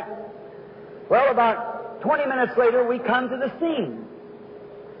his back. Well, about 20 minutes later, we come to the scene.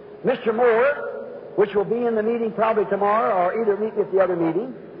 Mr. Moore, which will be in the meeting probably tomorrow, or either meet at the other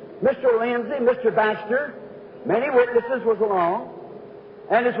meeting, Mr. Lindsay, Mr. Baxter, many witnesses was along.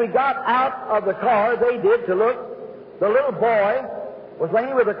 And as we got out of the car, they did to look, the little boy was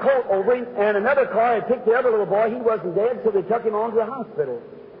laying with a coat over him, and another car had picked the other little boy. He wasn't dead, so they took him on to the hospital.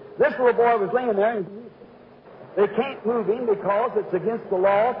 This little boy was laying there, and they can't move him because it's against the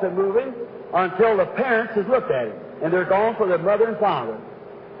law to move him until the parents has looked at him, and they're gone for their mother and father.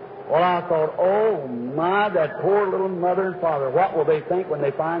 Well, I thought, oh my, that poor little mother and father, what will they think when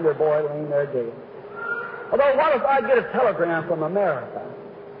they find their boy laying there dead? Although, what if I get a telegram from America,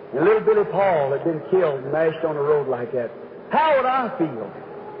 and little Billy Paul had been killed and mashed on the road like that? How would I feel?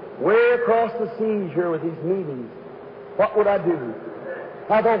 Way across the seas here with these meetings. What would I do?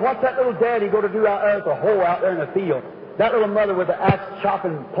 I thought, what's that little daddy going to do out there at the hole out there in the field? That little mother with the axe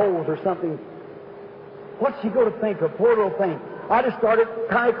chopping poles or something. What's she going to think of? Poor little thing. I just started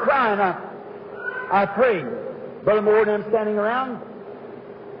kind of crying. I prayed. Brother Moore and them standing around.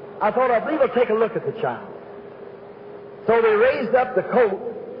 I thought, I believe I'll take a look at the child. So they raised up the coat,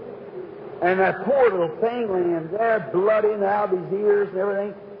 And that poor little thing laying there, bloody and out of his ears and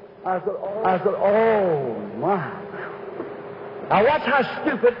everything. I said, oh, my. Now watch how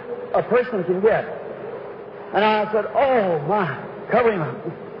stupid a person can get. And I said, oh, my. Cover him up.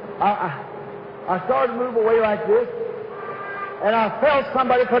 I started to move away like this, and I felt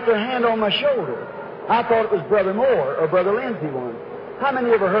somebody put their hand on my shoulder. I thought it was Brother Moore or Brother Lindsay one. How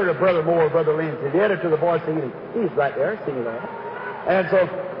many ever heard of Brother Moore or Brother Lindsay? The editor of the Voice singing. He's right there singing that. And so,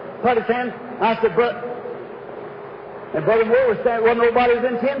 put his hand, I said, and Brother Moore was standing, wasn't nobody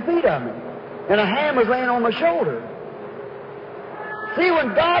within 10 feet of me. And a hand was laying on my shoulder. See,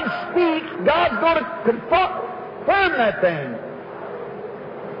 when God speaks, God's going to confirm that thing.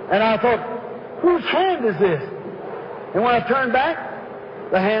 And I thought, whose hand is this? And when I turned back,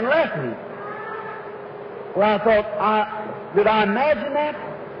 the hand left me. Well, I thought, did I imagine that?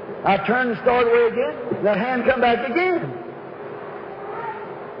 I turned and started away again. That hand come back again.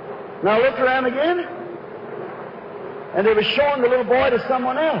 Now I looked around again, and they were showing the little boy to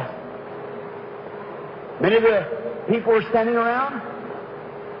someone else. Many of the people were standing around,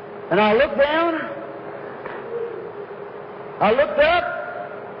 and I looked down, I looked up,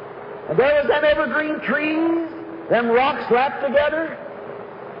 and there was them evergreen trees, them rocks slapped together.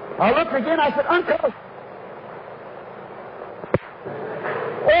 I looked again, I said, Uncle,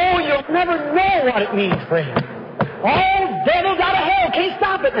 oh, you'll never know what it means, friend. All devils out of hell can't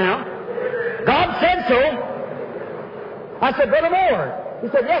stop it now. God said so. I said, Brother Moore. He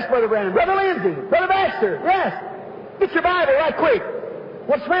said, yes, Brother Brandon. Brother Lindsay. Brother Baxter. Yes. Get your Bible right quick.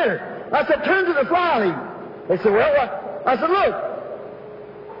 What's the matter? I said, turn to the fly leaf. They said, well, what? I said, look.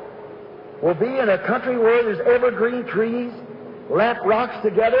 We'll be in a country where there's evergreen trees, lap rocks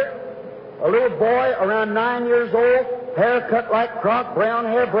together, a little boy around 9 years old, hair cut like croc, brown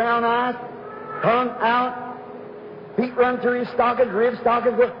hair, brown eyes, tongue out, feet run through his stockings, rib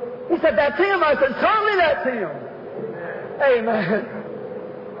stockings. He said, that's him. I said, certainly that's him. Amen.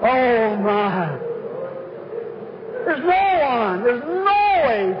 Oh, my. There's no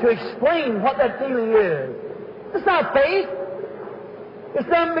way to explain what that feeling is. It's not faith. It's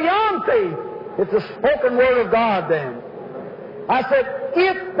done beyond faith. It's the spoken word of God then. I said,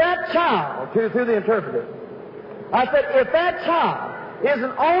 if that child, through the interpreter, I said, if that child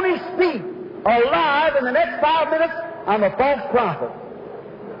isn't only speak alive in the next 5 minutes, I'm a false prophet.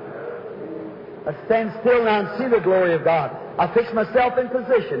 I stand still now and see the glory of God. I fix myself in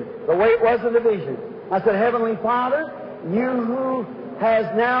position, the way it was in the vision. I said, Heavenly Father, you who has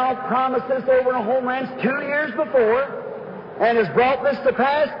now promised this over in the homelands 2 years before, and has brought this to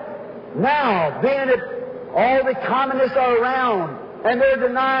pass, now, being that all the communists are around, and they're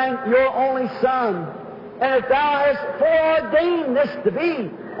denying your only Son, and if Thou hast foreordained this to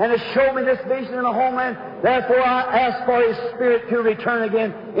be, and has shown me this vision in the homeland, therefore I ask for His Spirit to return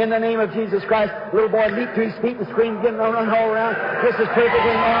again in the name of Jesus Christ. The little boy leaped to his feet and screamed, getting run all around, just as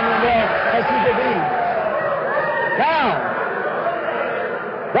perfectly normal and well as he could be. Now,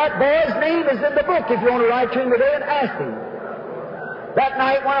 that boy's name is in the book if you want to write to him today and ask him. That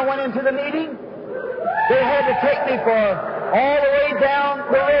night when I went into the meeting, they had to take me for all the way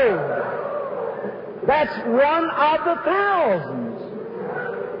down the road. That's one of the thousands.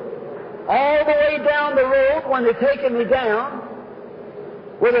 All the way down the road, when they're taking me down,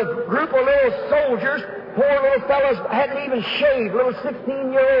 with a group of little soldiers, poor little fellows hadn't even shaved, little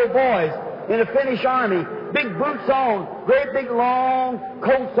 16-year-old boys in the Finnish army, big boots on, great big long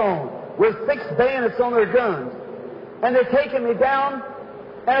coats on, with fixed bayonets on their guns. And they're taking me down.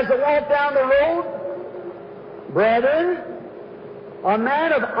 As I walk down the road, brethren, a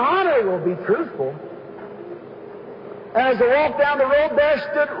man of honor will be truthful. And as I walked down the road, there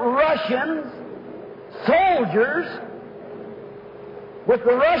stood Russians, soldiers, with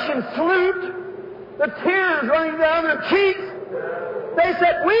the Russian salute, the tears running down their cheeks. They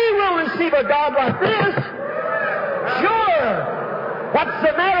said, we will receive a God like this. Sure. What's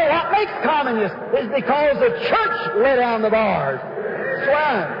the matter? What makes communists is because the church let down the bars. That's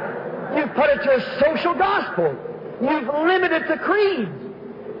right. You've put it to a social gospel. You've limited to creeds.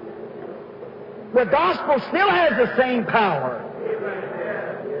 The gospel still has the same power.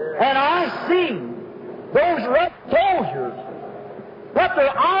 And I see those rough soldiers put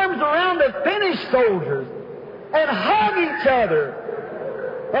their arms around the Finnish soldiers and hug each other.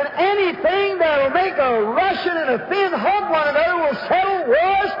 And anything that will make a Russian and a Finn hug one another will settle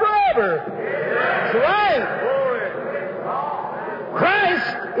wars forever. That's right.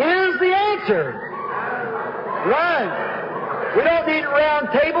 Christ is the answer. Right. We don't need round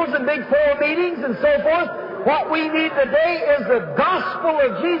tables and big full meetings and so forth. What we need today is the gospel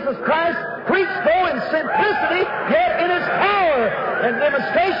of Jesus Christ, preached though in simplicity, yet in its power and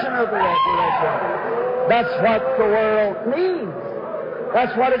demonstration of the resurrection. That's what the world needs.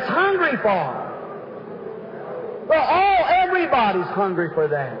 That's what it's hungry for. Well, everybody's hungry for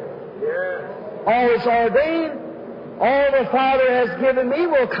that. All is ordained. All the Father has given me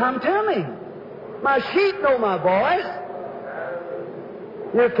will come to me. My sheep know my voice.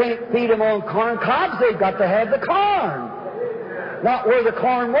 You can't feed them on corn cobs. They've got to have the corn. Not where the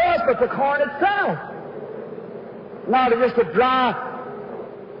corn was, but the corn itself. Not just a dry,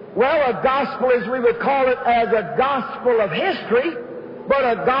 well, a gospel as we would call it as a gospel of history, but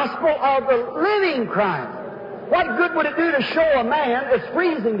a gospel of the living Christ. What good would it do to show a man that's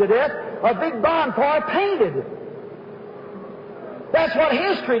freezing to death a big bonfire painted? That's what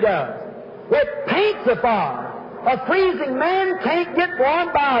history does. It paints a fire. A freezing man can't get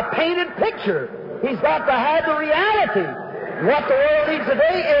warm by a painted picture. He's got to have the reality. What the world needs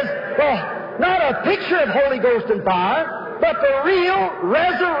today is, well, not a picture of Holy Ghost and fire, but the real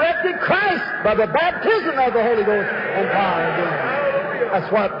resurrected Christ by the baptism of the Holy Ghost and fire again.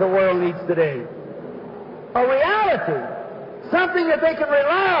 That's what the world needs today. A reality. Something that they can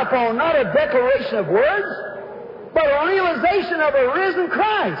rely upon, not a declaration of words, but a realization of a risen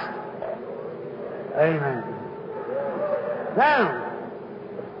Christ. Amen. Now,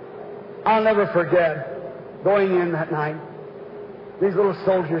 I'll never forget going in that night, these little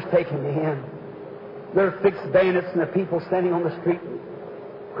soldiers taking me in. They're fixed bayonets and the people standing on the street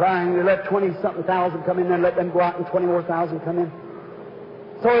crying. They let 20-something thousand come in, then let them go out and 20 more thousand come in.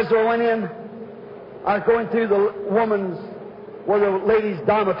 So as I went in, I was going through the woman's, or the ladies'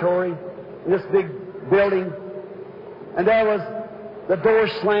 dormitory in this big building, and there was the door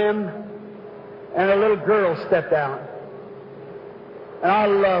slammed, and a little girl stepped out. And I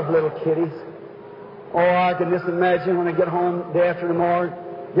love little kiddies. Oh, I can just imagine when I get home day after tomorrow,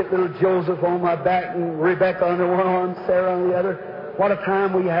 get little Joseph on my back and Rebecca on the one arm, Sarah on the other. What a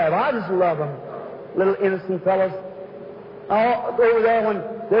time we have. I just love them. Little innocent fellows. Oh, over there when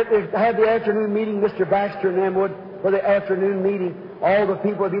they had the afternoon meeting, Mr. Baxter and them would, for the afternoon meeting, all the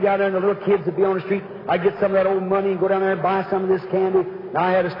people would be down there and the little kids would be on the street. I'd get some of that old money and go down there and buy some of this candy. Now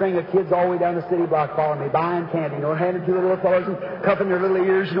I had a string of kids all the way down the city block following me, buying candy, handing to the little fellows and cuffing their little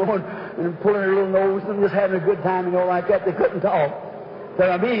ears, and pulling their little nose and just having a good time, like that. They couldn't talk. So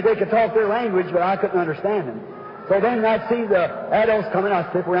I mean, they could talk their language, but I couldn't understand them. So then I'd see the adults coming,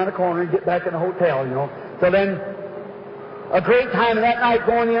 I'd slip around the corner and get back in the hotel, So then, a great time of that night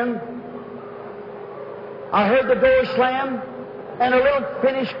going in, I heard the door slam, and a little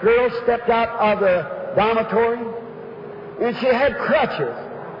Finnish girl stepped out of the dormitory, and she had crutches.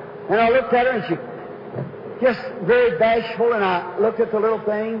 And I looked at her, and she just very bashful, and I looked at the little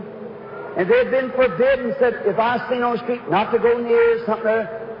thing, and they had been forbidden, said, if I was seen on the street, not to go near something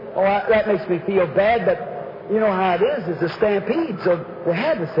there. Oh, that makes me feel bad, but you know how it is. It's a stampede, so they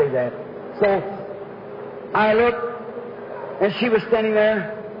had to say that. So I looked, and she was standing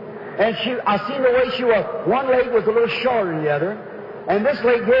there, and I seen the way she was. One leg was a little shorter than the other, and this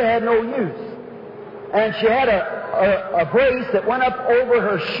leg here had no use. And she had a brace that went up over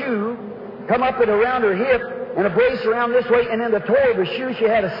her shoe, come up and around her hip, and a brace around this way, and in the toe of her shoe she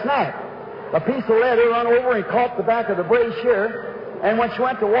had a snap. A piece of leather run over and caught the back of the brace here, and when she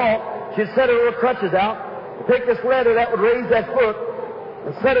went to walk, she'd set her little crutches out, take this leather that would raise that foot,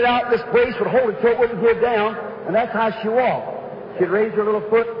 and set it out, this brace would hold it so it wouldn't give down, and that's how she walked. She'd raise her little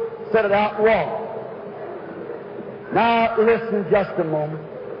foot, set it out, and walk. Now, listen just a moment.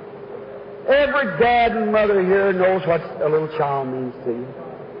 Every dad and mother here knows what a little child means to you.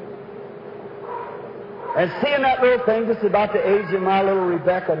 And seeing that little thing just about the age of my little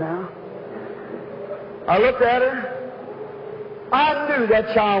Rebecca now, I looked at her. I knew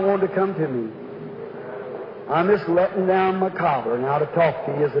that child wanted to come to me. I'm just letting down my collar now to talk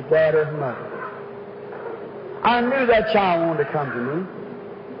to you as a dad or a mother. I knew that child wanted to come to me.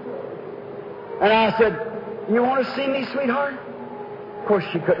 And I said, you want to see me, sweetheart? Of course,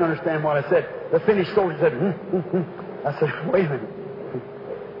 she couldn't understand what I said. The Finnish soldier said, I said, wait a minute.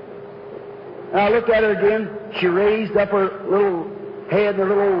 And I looked at her again. She raised up her little head and her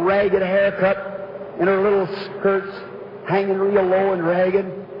little ragged haircut and her little skirts hanging real low and ragged.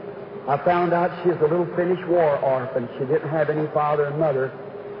 I found out she was a little Finnish war orphan. She didn't have any father and mother,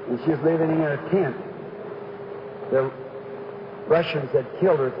 and she was living in a tent. The Russians had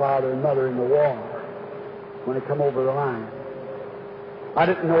killed her father and mother in the war when they come over the line. I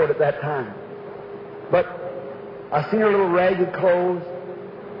didn't know it at that time. But I seen her little ragged clothes,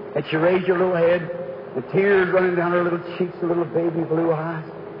 and she raised her little head, and tears running down her little cheeks, and little baby blue eyes.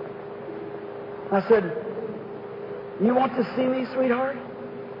 I said, You want to see me, sweetheart?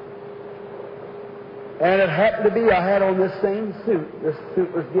 And it happened to be I had on this same suit. This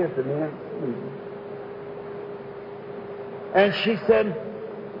suit was given to me. And she said,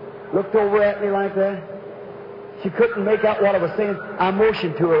 looked over at me like that. She couldn't make out what I was saying. I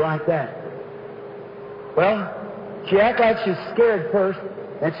motioned to her like that. Well, she acted like she was scared first.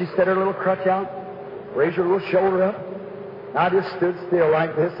 Then she set her little crutch out, raised her little shoulder up. I just stood still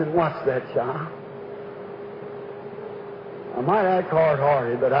like this and watched that child. I might act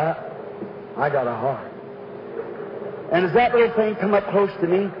hard-hearted, but I got a heart. And as that little thing come up close to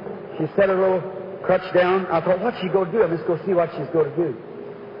me, she set her little crutch down. I thought, what's she going to do? I'm just going to see what she's going to do.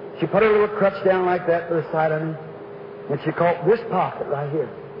 She put her little crutch down like that to the side of me, and she caught this pocket right here.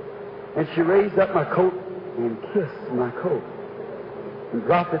 And she raised up my coat and kissed my coat and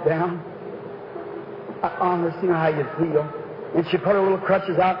dropped it down. I honestly know how you'd feel. And she put her little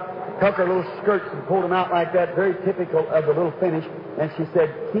crutches out, took her little skirts and pulled them out like that, very typical of the little finish. And she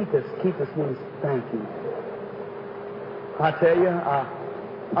said, keep us means thank you. I tell you,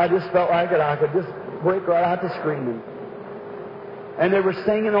 I just felt like it. I could just break right out to screaming. And they were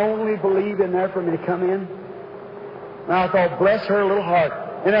singing Only Believe in there for me to come in. And I thought, bless her little heart.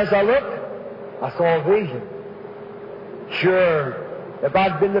 And as I looked, I saw a vision. Sure, if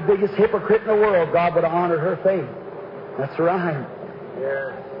I'd been the biggest hypocrite in the world, God would have honored her faith. That's right.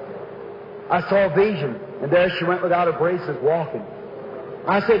 Yeah. I saw a vision, and there she went without her braces walking.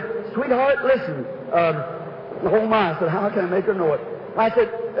 I said, sweetheart, listen. Oh my, I said, how can I make her know it? I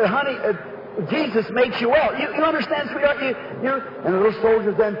said, honey, Jesus makes you well. You understand, sweetheart? You. And the little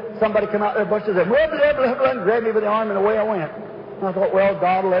soldiers, then somebody come out there, bunch of them, and grabbed me by the arm, and away I went. And I thought, well,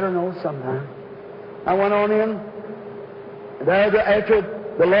 God will let her know sometime. I went on in. And there, after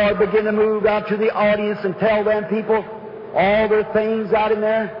the Lord began to move out to the audience and tell them people all their things out in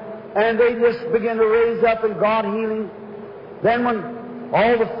there, and they just began to raise up and God healing. Then when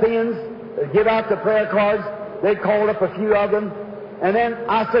all the thins give out the prayer cards, they called up a few of them. And then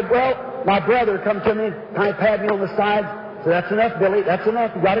I said, well, my brother come to me, kind of pat me on the side. So that's enough, Billy. That's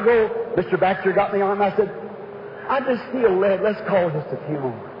enough. You got to go. Mr. Baxter got me on. I said, I just feel led. Let's call just a few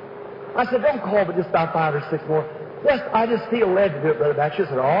more. I said, don't call, but just about 5 or 6 more. Yes, I just feel led to do it, Brother Baxter. I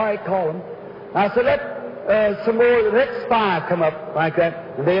said, all right, call them. I said, let some more. The next 5 come up like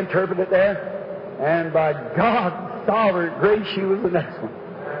that. And they interpreted it there. And by God, sovereign grace, she was the next one.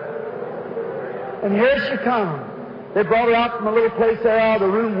 And here she comes. They brought her out from a little place there out of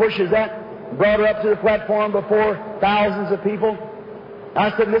the room where she's at. Brought her up to the platform before thousands of people.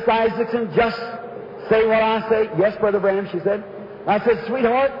 I said, Miss Isaacson, just say what I say. Yes, Brother Branham, she said. I said,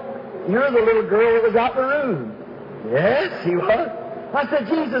 sweetheart, you're the little girl that was out in the room. Yes, he was. I said,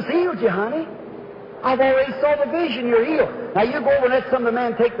 Jesus healed you, honey. I've already saw the vision. You're healed. Now you go over and let some of the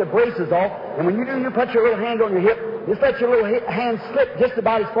man take the braces off, and when you do, you put your little hand on your hip. Just let your little hand slip just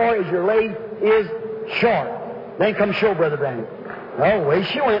about as far as your leg is short. Then come show Brother Branham. Oh, away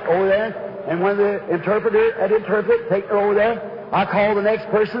she went over there, and when the interpreter had interpreted, take her over there. I called the next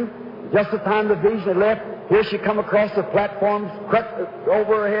person. Just the time the vision had left, here she come across the platforms,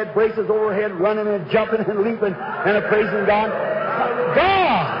 over her head, braces over her head, running and jumping and leaping and praising God.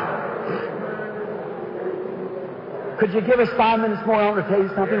 God! Could you give us 5 minutes more? I want to tell you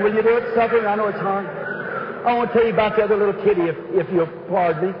something. Will you do it, Suffering? I know it's hard. I want to tell you about the other little kitty, if you'll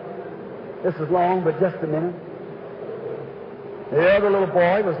pardon me. This is long, but just a minute. The other little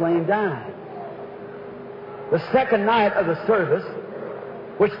boy was laying dying. The second night of the service,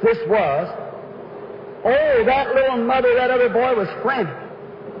 which this was, oh, that little mother, that other boy was frantic.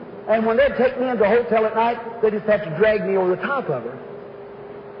 And when they'd take me into the hotel at night, they just had to drag me over the top of her.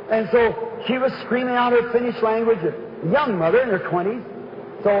 And so she was screaming out her Finnish language, a young mother in her 20s.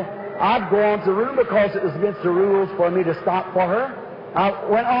 So I'd go on to the room because it was against the rules for me to stop for her. I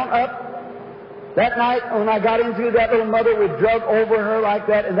went on up. That night when I got into that little mother, we drug over her like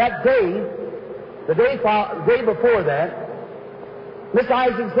that. And that day, the day before that, Miss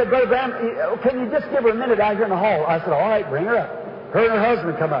Isaac said, Brother Branham, can you just give her a minute out here in the hall? I said, all right, bring her up. Her and her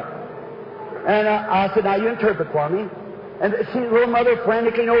husband come up. And I said, now you interpret for me. And she, little mother,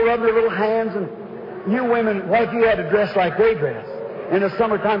 frantically rubbing her little hands. And you women, what if you had to dress like they dress? In the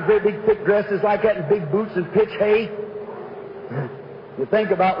summertime, great big thick dresses like that and big boots and pitch hay. You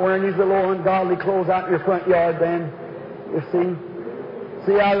think about wearing these little ungodly clothes out in your front yard then. You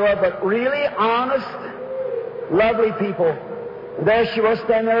see how you are. But really honest, lovely people. And there she was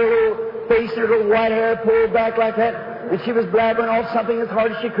standing there, her little face, her little white hair pulled back like that. And she was blabbering off something as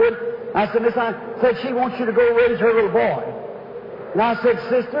hard as she could. I said, Miss, I said, she wants you to go raise her little boy. And I said,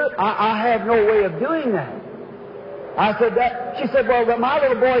 sister, I have no way of doing that. I said, She said, well, my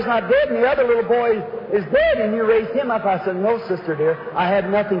little boy's not dead and the other little boy is dead and you raised him up. I said, no, sister dear, I had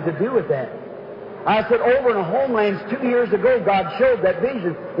nothing to do with that. I said, over in the homelands 2 years ago, God showed that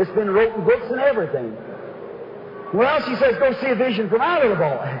vision. It's been wrote in books and everything. Well, she says, go see a vision for my little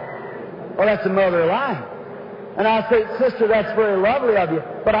boy. Well, that's a mother alive. And I say, sister, that's very lovely of you,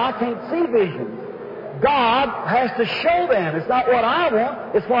 but I can't see visions. God has to show them. It's not what I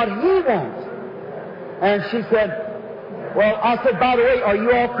want, it's what He wants. And she said, well, I said, by the way, are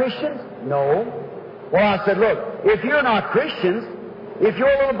you all Christians? No. Well, I said, look, if you're not Christians, if your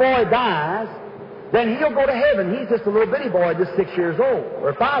little boy dies, then he'll go to heaven. He's just a little bitty boy, just 6 years old,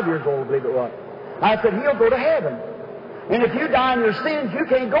 or 5 years old, I believe it was. I said, he'll go to heaven. And if you die in your sins, you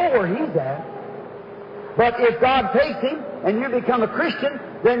can't go where he's at. But if God takes him and you become a Christian,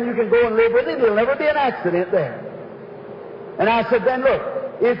 then you can go and live with him. There'll never be an accident there. And I said, then look,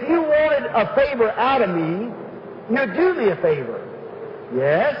 if you wanted a favor out of me, you'd do me a favor.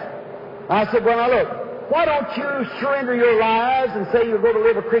 Yes? I said, well, now look, why don't you surrender your lives and say you're going to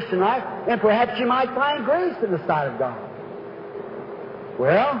live a Christian life, and perhaps you might find grace in the sight of God.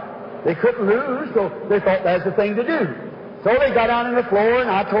 Well, they couldn't lose, so they thought that was the thing to do. So they got down on the floor, and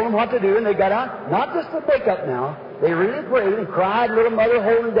I told them what to do, and they got out, not just to wake up now. They really prayed and cried, little mother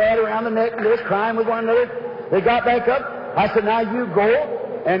holding Dad around the neck and just crying with one another. They got back up. I said, now you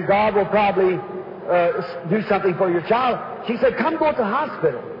go, and God will probably do something for your child. She said, come go to the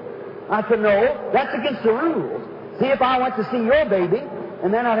hospital. I said, no, that's against the rules. See, if I went to see your baby,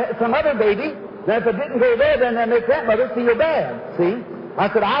 and then I had some other baby, then if I didn't go there, then they'd make that mother feel bad. See?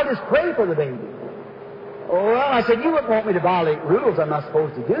 I said, I'll just pray for the baby. Well, I said, you wouldn't want me to violate rules. I'm not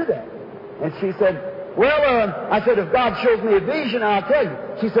supposed to do that. And she said, well, I said, if God shows me a vision, I'll tell you.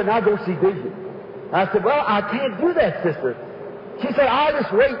 She said, now go see vision. I said, well, I can't do that, sister. She said, I'll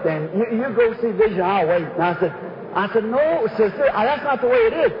just wait then. You go see vision, I'll wait. And I said, no, sister, that's not the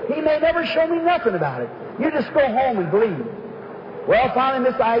way it is. He may never show me nothing about it. You just go home and believe. Well, finally,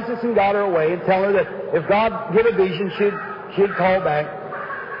 Miss Isaacson got her away and tell her that if God give a vision, she'd call back.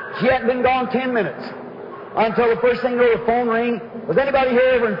 She hadn't been gone 10 minutes. Until the first thing you know, the phone rang. Was anybody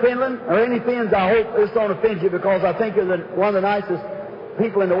here ever in Finland? Or any Finns? I hope this don't offend you, because I think you're one of the nicest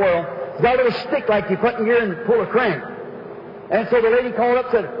people in the world. It's got a little stick like you put in here and pull a crank. And so the lady called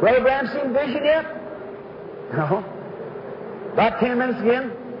up and said, Brother Branham seen vision yet? No. About 10 minutes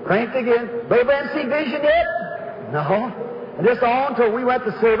again, cranked again. Brother Branham see vision yet? No. And just on until we went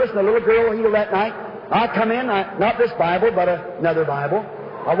to service, and the little girl healed that night. I come in, not this Bible, but another Bible.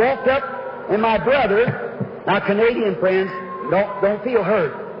 I walked up, and my brother, now Canadian friends, don't feel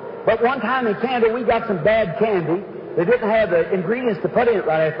hurt. But one time in Canada, we got some bad candy. They didn't have the ingredients to put in it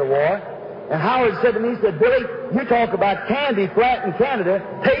right after the war. And Howard said to me, he said, Billy, you talk about candy flat in Canada.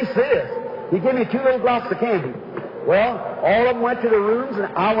 Taste this. He gave me 2 little blocks of candy. Well, all of them went to the rooms, and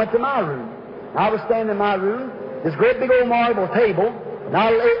I went to my room. I was standing in my room, this great big old marble table, and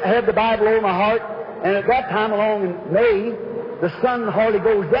I had the Bible over my heart. And at that time, along in May, the sun hardly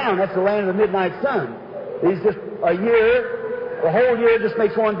goes down. That's the land of the midnight sun. It's just a year, the whole year just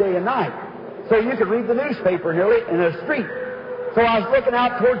makes one day and night. So you could read the newspaper nearly in the street. So I was looking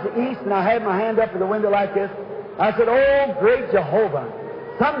out towards the east, and I had my hand up to the window like this. I said, oh, great Jehovah,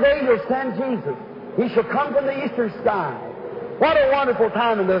 someday you'll send Jesus. He shall come from the eastern sky. What a wonderful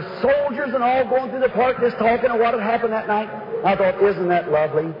time. And the soldiers and all going through the park just talking of what had happened that night. I thought, isn't that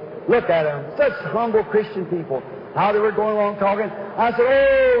lovely? Look at them. Such humble Christian people. How they were going along talking. I said,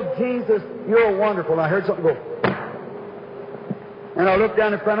 oh, Jesus, you're wonderful. And I heard something go. And I looked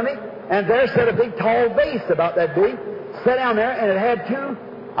down in front of me, and there sat a big tall vase about that big. Sat down there, and it had 2,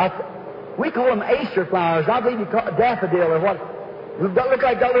 we call them Easter flowers. I believe you call it daffodil or what. Look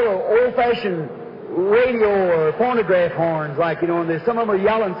like that little old-fashioned radio or phonograph horns, like, you know, and some of them are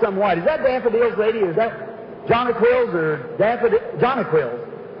yellow and some white. Is that daffodils, lady? Is that jonquils or jonquils?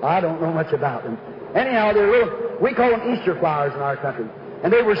 I don't know much about them. Anyhow, they're little, we call them Easter flowers in our country.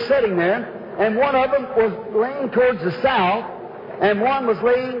 And they were sitting there, and one of them was laying towards the south, and one was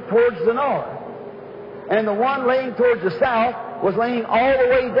laying towards the north. And the one laying towards the south was laying all the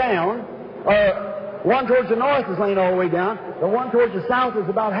way down. One towards the north was laying all the way down. The one towards the south was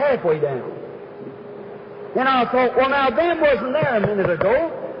about halfway down. And I thought, well, now, them wasn't there a minute ago.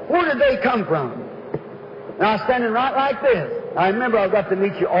 Where did they come from? And I was standing right like this. I remember I've got to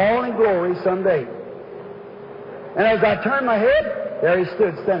meet you all in glory someday. And as I turned my head, there he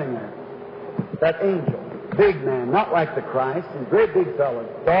stood standing there. That angel. Big man, not like the Christ. He's a great big fellow.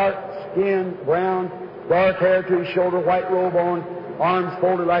 Dark skin, brown, dark hair to his shoulder, white robe on, arms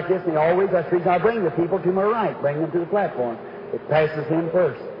folded like this. And that's the reason I bring the people to my right, bring them to the platform. It passes him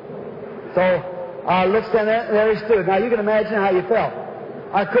first. So I looked down there, and there he stood. Now, you can imagine how you felt.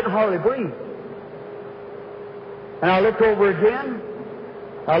 I couldn't hardly breathe. And I looked over again.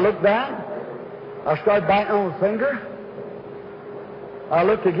 I looked back. I started biting on the finger. I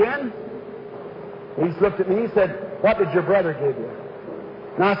looked again. He looked at me. He said, "What did your brother give you?"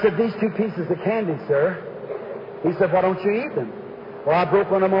 And I said, "These 2 pieces of candy, sir." He said, "Why don't you eat them?" Well, I broke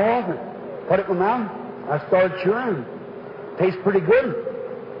one of them off and put it in my mouth. I started chewing. Tastes pretty good.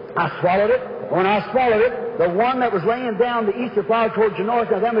 I swallowed it. When I swallowed it, the one that was laying down the eastern flower towards the north,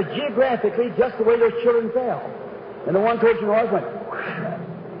 now that was geographically just the way those children fell. And the one towards the north went,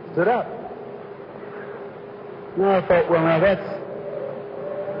 stood up. And I thought, well, now that's...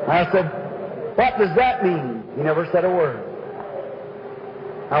 I said, "What does that mean?" He never said a word.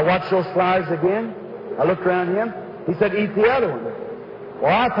 I watched those flowers again. I looked around him. He said, "Eat the other one."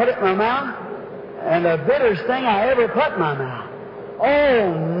 Well, I put it in my mouth, and the bitterest thing I ever put in my mouth.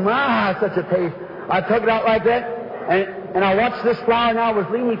 Oh, my, such a taste. I took it out like that, and I watched this flower now was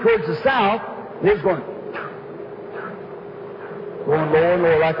leaning towards the south, and it was going lower and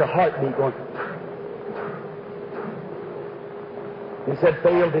lower like a heartbeat going. He said,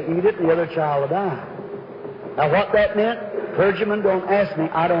 "Fail to eat it, the other child will die." Now, what that meant, clergymen, don't ask me,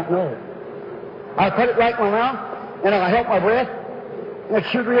 I don't know. I put it right in my mouth, and I held my breath, and it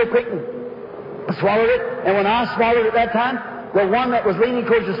chewed real quick, and I swallowed it, and when I swallowed it that time, the one that was leaning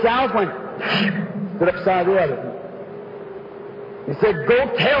towards the south went, stood upside the other. He said, "Go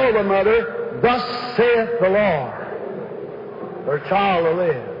tell the mother, thus saith the Lord, her child will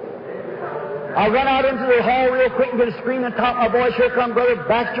live." I run out into the hall real quick and get a scream on top of my voice. Here come Brother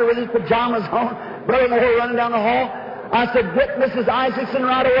Baxter with his pajamas on. Brother Moore running down the hall. I said, "Get Mrs. Isaacson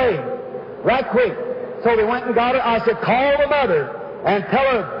right away. Right quick." So they went and got her. I said, "Call the mother and tell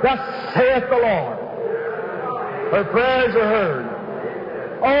her, thus saith the Lord. Her prayers are heard."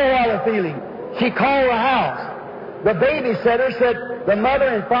 Oh, what a feeling. She called the house. The babysitter said, "The mother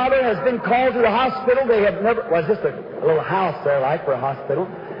and father has been called to the hospital. They have never..." Well, it's just a little house there, like, for a hospital.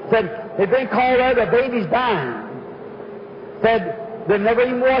 Said, "They've been called there, the baby's dying." Said, "They've never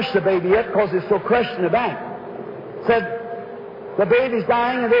even washed the baby yet because it's so crushed in the back." Said, "The baby's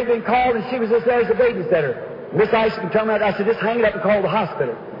dying and they've been called," and she was just there as a babysitter. Miss Isaacson turned around. I said, "Just hang it up and call the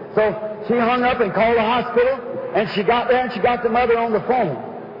hospital." So she hung up and called the hospital, and she got there and she got the mother on the phone.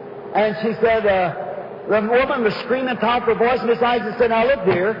 And she said, the woman was screaming top of her voice, and Miss Isaacson said, "Now look,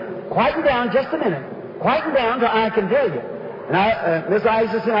 dear, quieten down just a minute. Quieten down till I can tell you." And Miss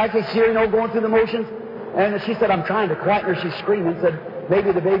Isaacson, I could see her, going through the motions. And she said, "I'm trying to quieten her." She's screaming. Said,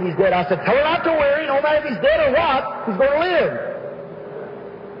 "Maybe the baby's dead." I said, "Tell her not to worry. No matter if he's dead or what, he's going to live."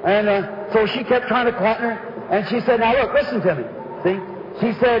 And so she kept trying to quieten her. And she said, "Now look, listen to me." See?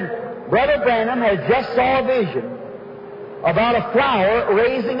 She said, "Brother Branham has just saw a vision about a flower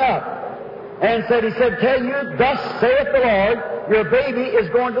raising up. And said, he said, 'Tell you, thus saith the Lord, your baby is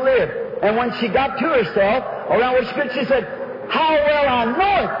going to live.'" And when she got to herself, around where she could, she said, "How well I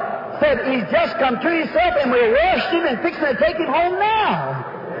know it." Said, "He's just come to himself, and we washed him and fixing to take him home now."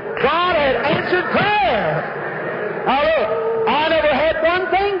 God had answered prayer. Now look, I never had one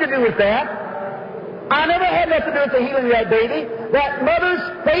thing to do with that. I never had nothing to do with the healing of that baby. That mother's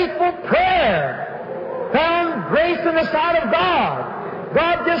faithful prayer found grace in the sight of God.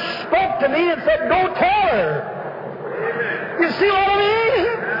 God just spoke to me and said, "Go tell her." You see what I mean?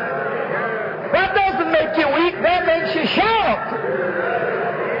 That doesn't make you weak. That makes you shout.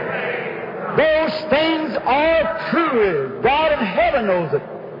 Those things are true. God in heaven knows it.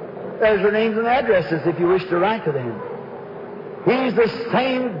 There's her names and addresses if you wish to write to them. He's the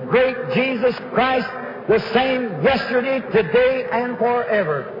same great Jesus Christ, the same yesterday, today, and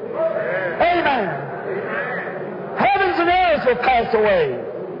forever. Amen. Heavens and earth will pass away,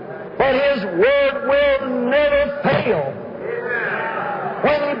 but His Word will never fail.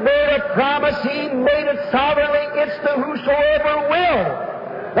 When He made a promise, He made it sovereignly. It's to whosoever will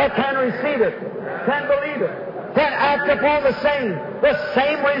that can receive it, can believe it, can act upon the same. The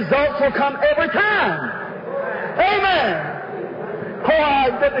same results will come every time. Amen. Oh, I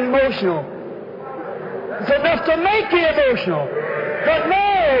get emotional. It's enough to make you emotional. To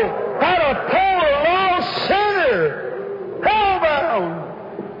know how to pull a lost sinner, hellbound.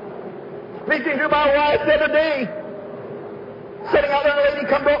 Speaking to my wife the other day, sitting out there, a lady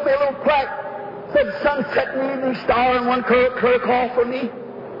come brought me a little plaque, said "Sunset and Evening Star" and one clear call for me.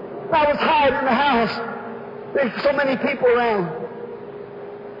 I was hiding in the house. There's so many people around.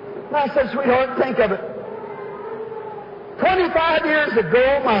 And I said, "Sweetheart, think of it. 25 years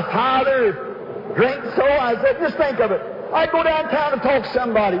ago, my father drank so." I said, "Just think of it. I'd go downtown and talk to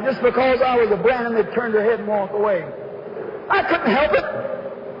somebody. Just because I was a Branham, they'd turn their head and walk away. I couldn't help it.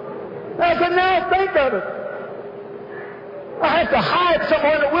 I said, now think of it. I had to hide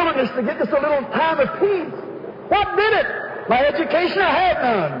somewhere in the wilderness to get just a little time of peace. What did it? My education, I had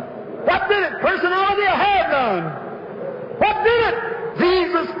none. What did it? Personality, I had none. What did it?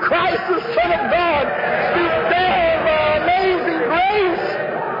 Jesus Christ, the Son of God, stooped down by amazing grace.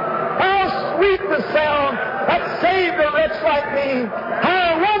 How sweet the sound that saved a wretch like me. How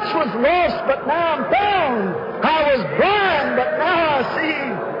I once was lost, but now I'm found. I was blind, but now I see.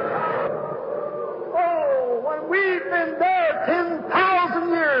 Oh, when we've been there 10,000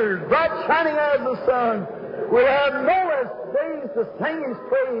 years, bright shining as the sun, we'll have no less days to sing His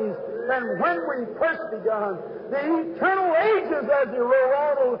praise than when we first begun. The eternal ages as they roll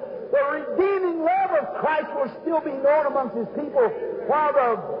on, the redeeming love of Christ will still be known amongst His people, while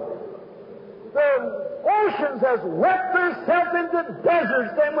the oceans has wept themselves into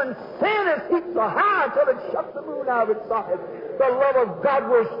deserts, and when sin is heaped so high till it shuts the moon out of its sight, the love of God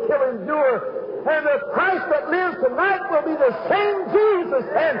will still endure. And the Christ that lives tonight will be the same Jesus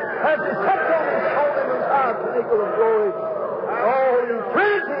then as He sits on His throne in His high pinnacle of glory. All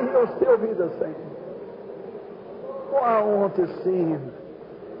eternity He'll still be the same. Oh, I want to see Him.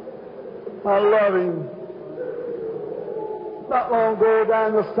 I love Him. Not long ago down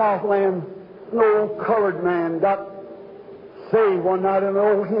in the Southland, an old colored man got saved one night in an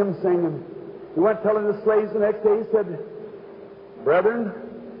old hymn singing. He went telling the slaves the next day, he said, "Brethren,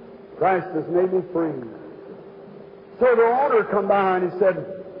 Christ has made me free." So the owner come by and he said,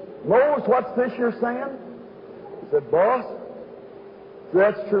 "Mose, what's this you're saying?" He said, "Boss,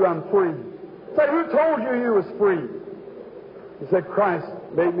 that's true, I'm free." He said, "Who told you you was free?" He said, "Christ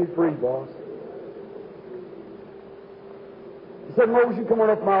made me free, boss." He said, "Mose, you come on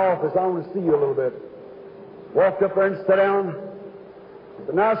up to my office. I want to see you a little bit." Walked up there and sat down.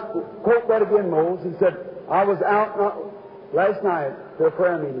 But now, quote that again, Mose. He said, "I was out last night for a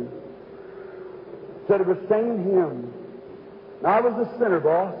prayer meeting." He said, "It was singing hymn. Now, I was a sinner,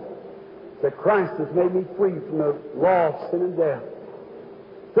 boss." He said, "Christ has made me free from the law of sin and death."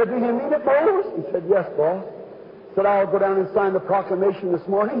 He said, "Do you mean it, Mose?" He said, "Yes, boss." He said, "I'll go down and sign the proclamation this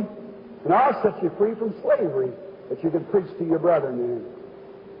morning, and I'll set you free from slavery, that you can preach to your brethren then."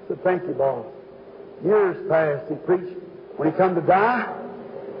 He said, "Thank you, boss." Years passed, he preached. When he come to die,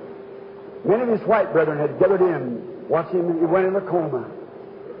 many of his white brethren had gathered in, watching him. He went in a coma.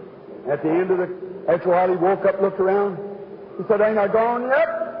 At the end of after a while, he woke up, looked around. He said, "Ain't I gone yet?"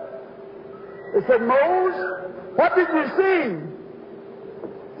 They said, "Mose, what did you see?"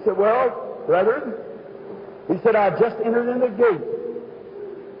 He said, "Well, brethren," he said, "I just entered in the gate."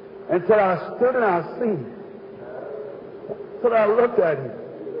 And said, "I stood and I seen." Said, "I looked at him."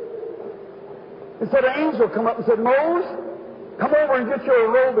 He said, "An angel come up and said, 'Mose, come over and get your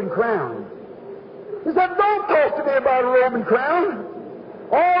robe and crown.' He said, 'Don't talk to me about a robe and crown.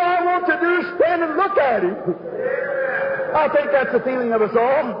 All I want to do is stand and look at him.'" I think that's the feeling of us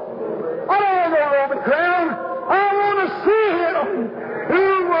all. I don't want no robe and crown. I want to see Him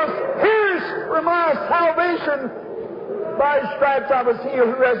who was pierced for my salvation. By His stripes I was healed,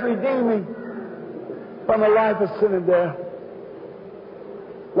 who has redeemed me from a life of sin and death.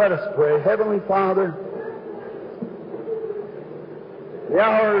 Let us pray. Heavenly Father, the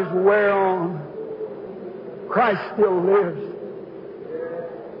hours wear on. Christ still lives.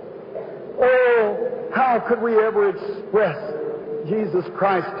 Oh, how could we ever express Jesus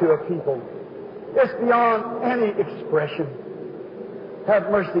Christ to a people? It's beyond any expression. Have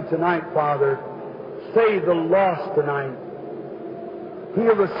mercy tonight, Father. Save the lost tonight.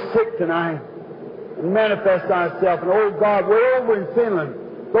 Heal the sick tonight. And manifest Thyself. And oh God, way over in Finland,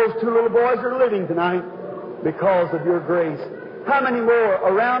 those two little boys are living tonight because of Your grace. How many more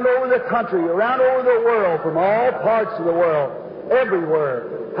around over the country, around over the world, from all parts of the world, everywhere,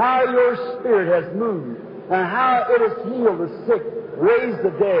 how Your Spirit has moved and how it has healed the sick, raised the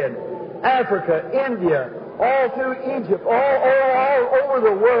dead. Africa, India, all through Egypt, all over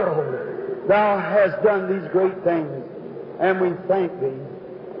the world, Thou hast done these great things. And we thank Thee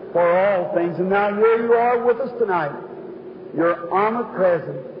for all things. And now here You are with us tonight. You're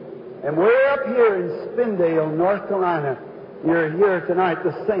omnipresent. And way up here in Spindale, North Carolina, You're here tonight,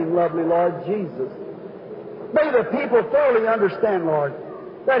 the same lovely Lord Jesus. May the people thoroughly understand, Lord,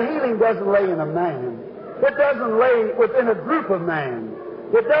 that healing doesn't lay in a man. It doesn't lay within a group of men.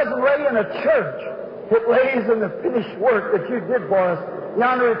 It doesn't lay in a church. It lays in the finished work that You did for us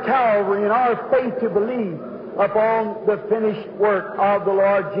yonder at Calvary, in our faith to believe upon the finished work of the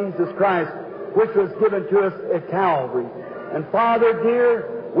Lord Jesus Christ, which was given to us at Calvary. And Father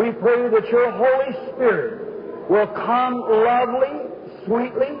dear, we pray that Your Holy Spirit will come lovely,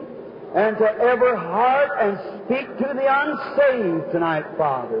 sweetly, and to every heart and speak to the unsaved tonight,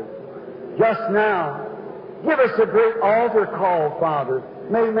 Father. just now. Give us a great altar call, Father.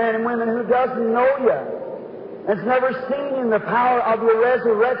 May men and women who doesn't know You and's never seen in the power of Your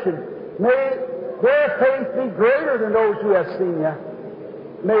resurrection, may their faith be greater than those who have seen You.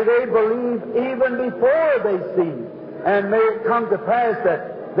 May they believe even before they see. And may it come to pass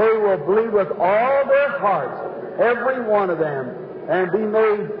that they will believe with all their hearts, every one of them, and be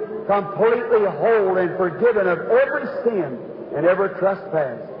made completely whole and forgiven of every sin and every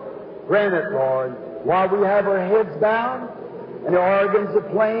trespass. Grant it, Lord. While we have our heads bowed and the organs are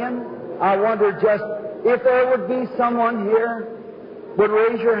playing, I wonder just if there would be someone here would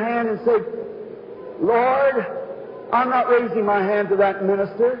raise your hand and say, Lord, I'm not raising my hand to that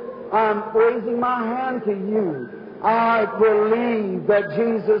minister. I'm raising my hand to You. I believe that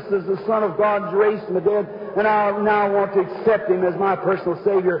Jesus is the Son of God raised from the dead, and I now want to accept Him as my personal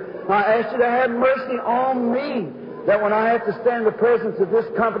Savior. I ask You to have mercy on me, that when I have to stand in the presence of this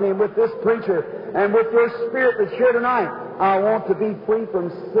company and with this preacher and with Your Spirit that's here tonight, I want to be free from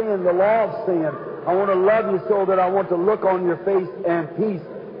sin, the law of sin. I want to love You so that I want to look on Your face and peace.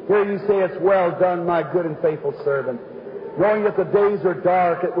 Hear You say, it's well done, my good and faithful servant. Knowing that the days are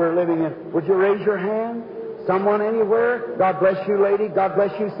dark that we're living in, would you raise your hand? Someone anywhere? God bless you, lady. God bless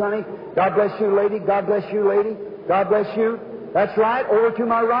you, sonny. God bless you, lady. God bless you, lady. God bless you. That's right. Over to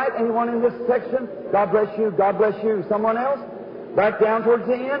my right. Anyone in this section? God bless you. God bless you. Someone else? Back down towards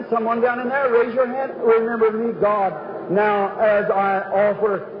the end. Someone down in there. Raise your hand. Remember me, God. Now, as I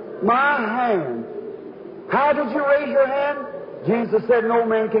offer my hand. How did you raise your hand? Jesus said, no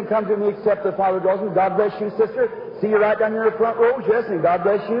man can come to me except the Father draws him. God bless you, sister. See you right down there in the front row. Yes, and God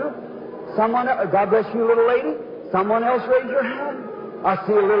bless you. Someone else, God bless you, little lady. Someone else raise your hand. I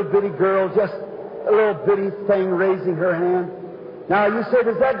see a little bitty girl, just a little bitty thing raising her hand. Now you say,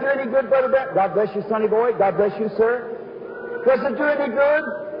 does that do any good, Brother Brent? God bless you, sonny boy. God bless you, sir. Does it do any good?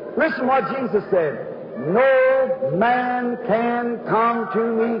 Listen what Jesus said. No man can come to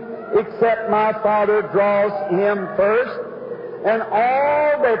me except my Father draws him first. And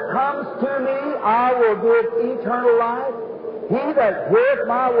all that comes to me I will give eternal life. He that heareth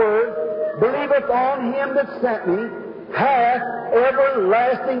my word, believeth on Him that sent me, hath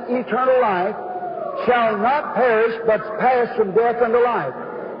everlasting eternal life, shall not perish, but pass from death unto life.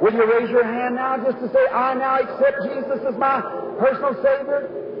 Will you raise your hand now just to say, I now accept Jesus as my personal Savior?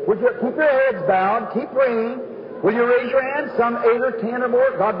 Would you keep your heads bowed, keep praying. Will you raise your hand? Some 8 or 10 or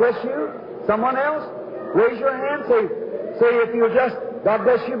more. God bless you. Someone else? Raise your hand. Say if you just, God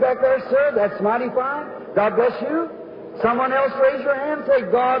bless you back there, sir. That's mighty fine. God bless you. Someone else raise your hand.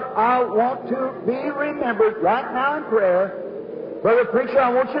 Say, God, I want to be remembered right now in prayer. Brother preacher, I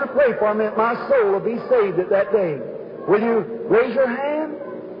want you to pray for me that my soul will be saved at that day. Will you raise your hand?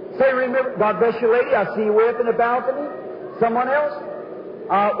 Say, remember. God bless you, lady. I see you way up in the balcony. Someone else?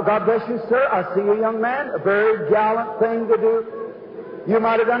 God bless you, sir. I see you, young man. A very gallant thing to do. You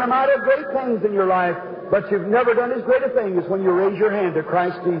might have done a mighty great things in your life, but you've never done as great a thing as when you raise your hand to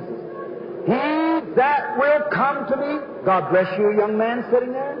Christ Jesus. He that will come to me, God bless you, young man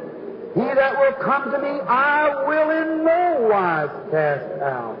sitting there. He that will come to me, I will in no wise cast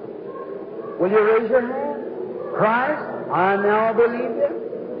out. Will you raise your hand? Christ, I now believe You.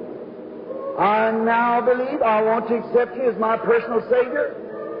 I now believe. I want to accept You as my personal Savior.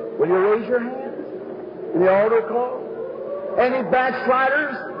 Will you raise your hand in the altar call? Any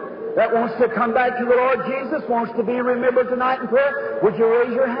backsliders that wants to come back to the Lord Jesus, wants to be remembered tonight in prayer, would you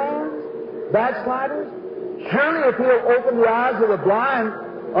raise your hands? Backsliders? Surely if He'll open the eyes of the blind,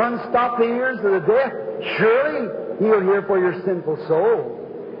 unstop the ears of the deaf, surely He'll hear for your sinful soul.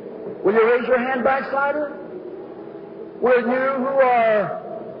 Will you raise your hand, backslider? Will you who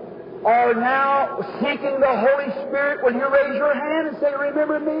are now seeking the Holy Spirit, will you raise your hand and say,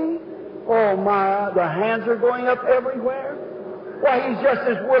 remember me? Oh my, the hands are going up everywhere. Why, He's just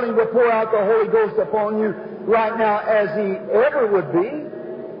as willing to pour out the Holy Ghost upon you right now as He ever would be.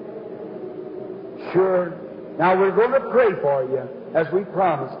 Sure. Now we're going to pray for you as we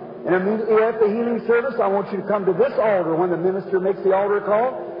promised. And immediately after the healing service, I want you to come to this altar when the minister makes the altar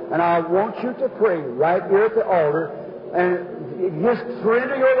call, and I want you to pray right here at the altar and just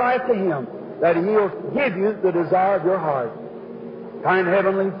surrender your life to Him, that He'll give you the desire of your heart. Kind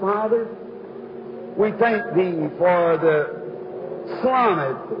Heavenly Father, we thank Thee for the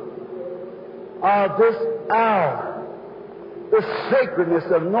summit of this hour, the sacredness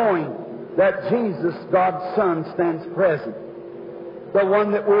of knowing that Jesus, God's Son, stands present, the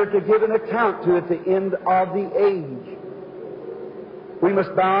one that we're to give an account to at the end of the age. We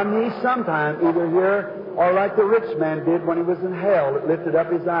must bow our knees sometime, either here or like the rich man did when he was in hell, that lifted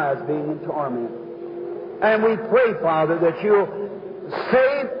up his eyes being in torment. And we pray, Father, that You'll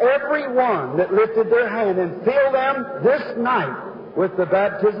save every one that lifted their hand, and fill them this night with the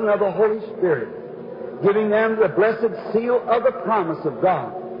baptism of the Holy Spirit, giving them the blessed seal of the promise of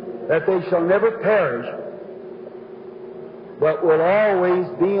God, that they shall never perish, but will always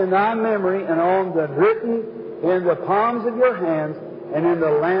be in thy memory and on the written in the palms of your hands and in the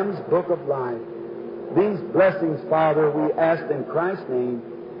Lamb's book of life. These blessings, Father, we ask in Christ's name.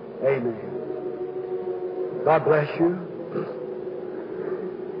 Amen. God bless you.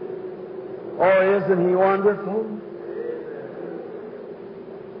 Oh, isn't He wonderful?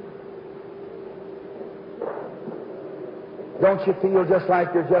 Don't you feel just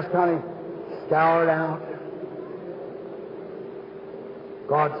like you're just kind of scoured out?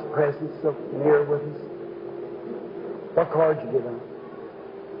 God's presence so near with us. What card did you get on?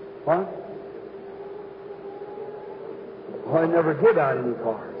 What? Oh, I never give out any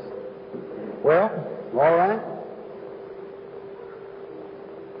cards. Well, all right.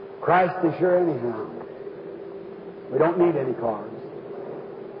 Christ is here anyhow. We don't need any cards.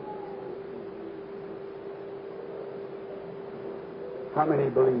 How many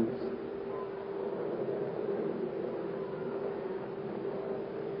believes?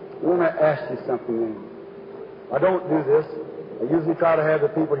 I want to ask you something then. I don't do this. I usually try to have the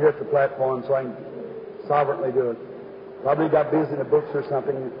people here at the platform so I can sovereignly do it. Probably got busy in the books or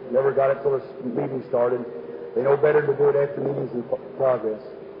something. Never got it till the meeting started. They know better to do it after meetings in progress.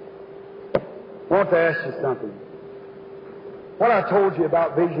 I want to ask you something. What I told you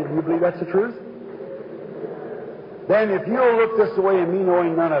about vision, do you believe that's the truth? Then if you'll look this way and me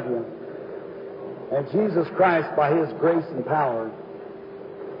knowing none of you, and Jesus Christ by His grace and power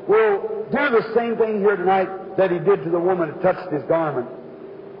will do the same thing here tonight that He did to the woman that touched His garment,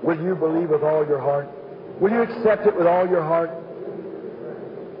 will you believe with all your heart? Will you accept it with all your heart?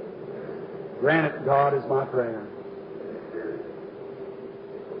 Grant it, God, is my prayer.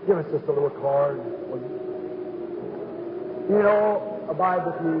 Give us just a little card. You know, abide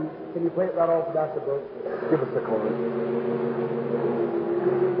with me. Can you play it right off the back of the book? Give us the card.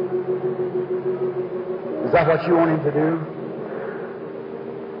 Is that what you want Him to do?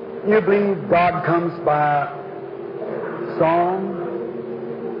 You believe God comes by song?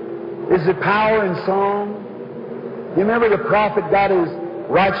 Is there power in song? You remember the prophet got his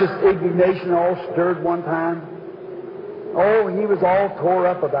righteous indignation all stirred one time? Oh, he was all tore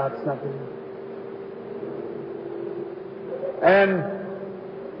up about something. And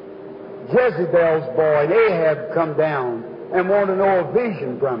Jezebel's boy, Ahab, come down and wanted to know a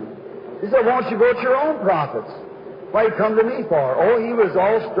vision from him. He said, why don't you go to your own prophets? Why you come to me for? Oh, he was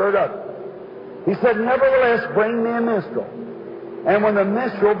all stirred up. He said, nevertheless, bring me a minstrel. And when the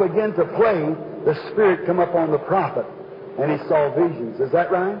minstrel began to play, the Spirit come up on the prophet, and he saw visions. Is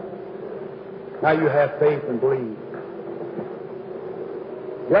that right? Now you have faith and believe.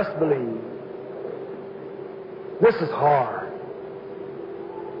 Just believe. This is hard.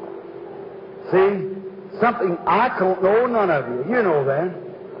 See, something I don't know, none of you. You know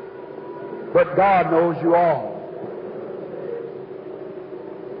that. But God knows you all.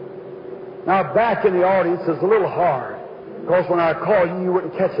 Now, back in the audience is a little hard, because when I call you, you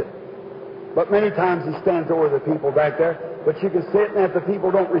wouldn't catch it. But many times He stands over the people back there, but you can see it, and if the people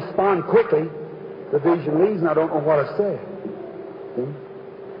don't respond quickly, the vision leaves, and I don't know what to say. See?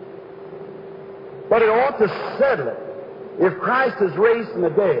 But it ought to settle it. If Christ is raised from the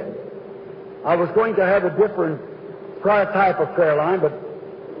dead, I was going to have a different type of prayer line, but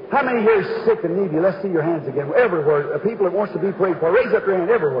how many here are sick and needy? Let's see your hands again. Everywhere. People that wants to be prayed for, raise up your hand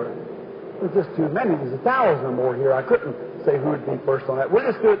everywhere. There's just too many. There's 1,000 or more here. I couldn't say who would be first on that. We'll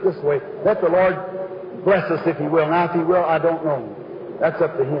just do it this way. Let the Lord bless us if He will. Now, if He will, I don't know. That's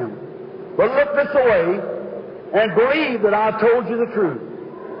up to Him. But look this way and believe that I've told you the truth.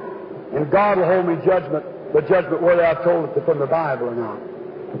 And God will hold me the judgment whether I've told it from the Bible or not.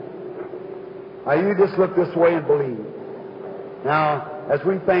 Now, you just look this way and believe. Now, as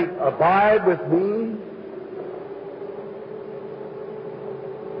we think, abide with me.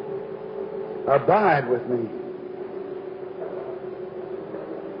 Abide with me.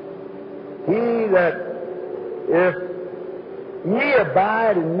 He that, if ye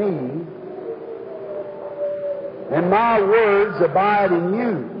abide in me, and my words abide in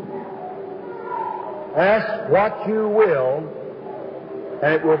you, ask what you will,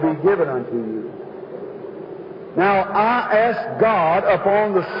 and it will be given unto you. Now, I ask God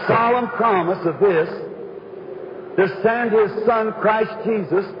upon the solemn promise of this, to send His Son, Christ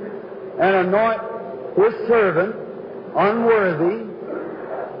Jesus, and anoint His servant unworthy,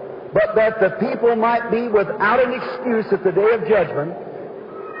 but that the people might be without an excuse at the day of judgment,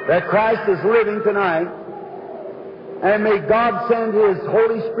 that Christ is living tonight, And may God send His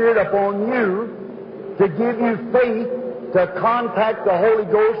Holy Spirit upon you to give you faith to contact the Holy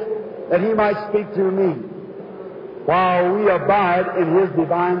Ghost that He might speak through me while we abide in His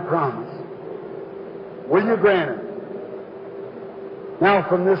divine promise. Will you grant it? Now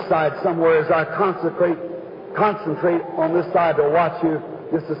from this side somewhere, as I concentrate on this side to watch you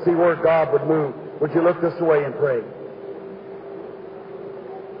just to see where God would move, would you look this way and pray?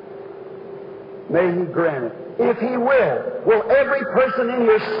 May He grant it. If He will every person in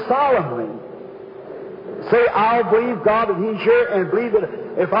here solemnly say, I'll believe God that He's sure, and believe that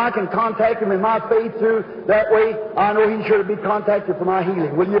if I can contact Him in my faith through that way, I know He's sure to be contacted for my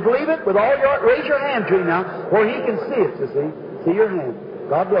healing. Will you believe it? With all your, raise your hand to Him now, where He can see it, you see. See your hand.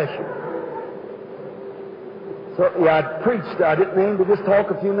 God bless you. So, yeah, I preached. I didn't aim to just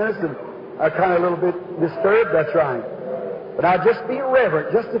talk a few minutes, and I kind of a little bit disturbed. That's right. But I'll just be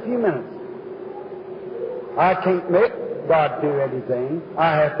reverent, just a few minutes. I can't make God do anything.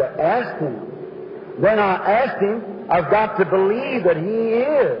 I have to ask Him. Then I asked Him, I've got to believe that He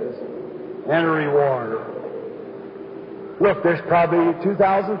is and a rewarder. Look, there's probably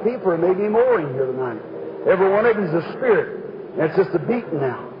 2,000 people or maybe more in here tonight. Every one of them is a spirit. And it's just a beating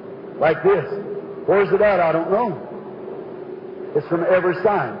now, like this. Where's it at? I don't know. It's from every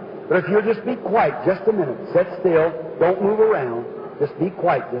side. But if you'll just be quiet just a minute, sit still, don't move around, just be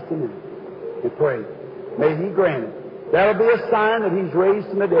quiet just a minute and pray. May He grant it. That'll be a sign that He's raised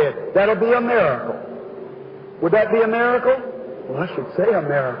from the dead. That'll be a miracle. Would that be a miracle? Well, I should say a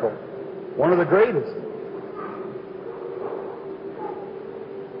miracle. One of the greatest.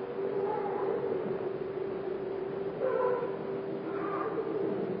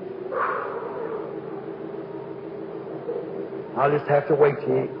 I'll just have to wait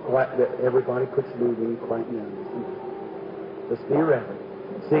till everybody quits moving and quieten down. Just be reverent.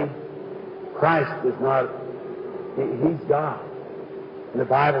 See, Christ is not, He's God. And the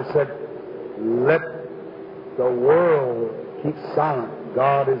Bible said, let the world keep silent.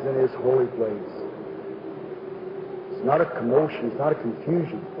 God is in His holy place. It's not a commotion. It's not a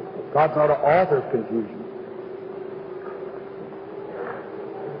confusion. God's not an author of confusion.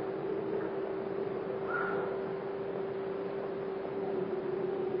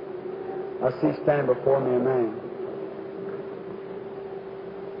 I see standing before me a man.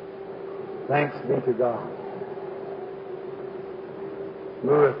 Thanks be to God.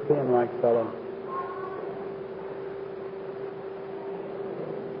 Louis thin-like fellow.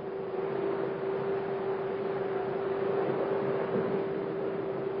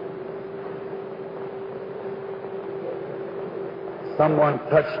 Someone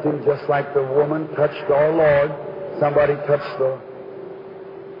touched him just like the woman touched our Lord. Somebody touched the...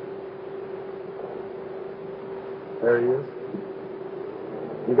 There he is.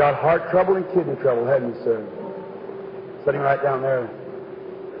 You got heart trouble and kidney trouble, hadn't you, sir? Sitting right down there,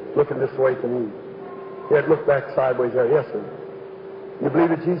 looking this way to me. Yeah, look back sideways there. Yes, sir. You believe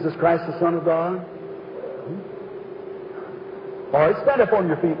that Jesus Christ is the Son of God? All right, stand up on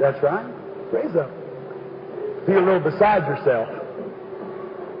your feet. That's right. Raise up. Feel a little beside yourself.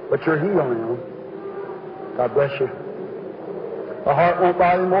 But you're healed now. God bless you. The heart won't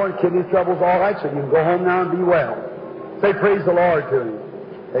bother you more, and kidney trouble's all right, so you can go home now and be well. Say praise the Lord to Him.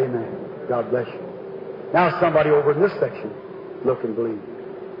 Amen. God bless you. Now somebody over in this section, look and believe.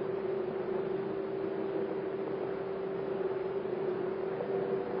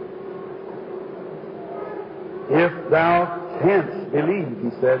 If thou canst believe, He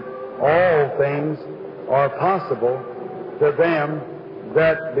said, all things are possible to them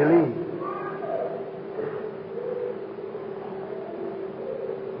that believe.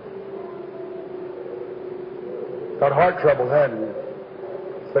 Got heart trouble, haven't you?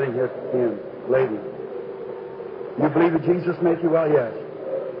 Sitting here again, lady. You believe that Jesus make you well? Yes.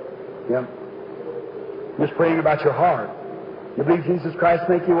 Yep. Just praying about your heart. You believe Jesus Christ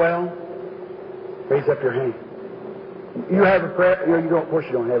make you well? Raise up your hand. You have a prayer. You don't. Of course,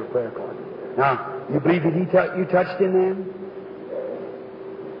 you don't have a prayer card. Now, you believe that you touched Him then?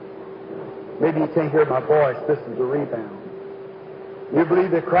 Maybe you can't hear my voice. This is a rebound. You believe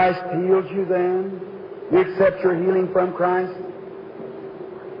that Christ healed you then? You accept your healing from Christ?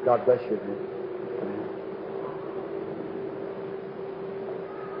 God bless you. Amen.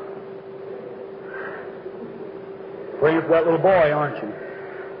 Praying for that little boy, aren't you?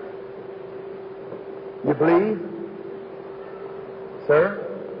 You believe? Sir?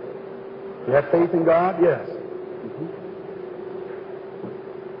 You have faith in God? Yes.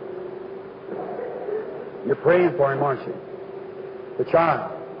 You're praying for him, aren't you? The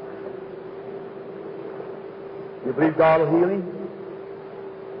child. You believe God will heal him?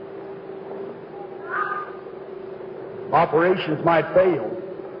 Operations might fail,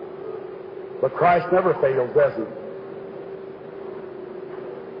 but Christ never fails, does He?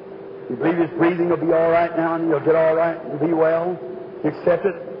 You believe His breathing will be all right now and you'll get all right and be well? You accept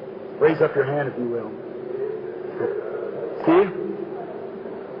it? Raise up your hand if you will. See?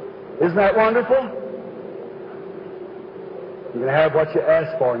 Isn't that wonderful? You're going to have what you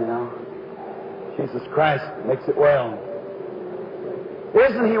ask for now. Jesus Christ makes it well.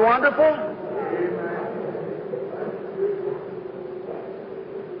 Isn't He wonderful?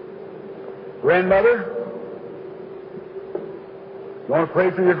 Grandmother, you want to pray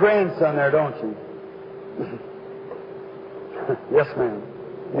for your grandson there, don't you? Yes, ma'am.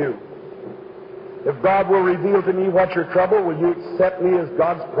 You. If God will reveal to me what's your trouble, will you accept me as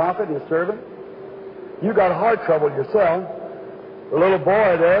God's prophet, His servant? You got heart trouble yourself. The little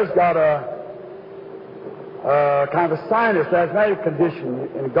boy there's got a kind of a sinus asthmatic condition,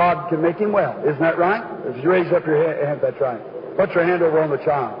 and God can make him well. Isn't that right? If you raise up your hand, that's right. Put your hand over on the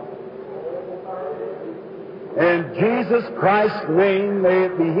child. In Jesus Christ's name, may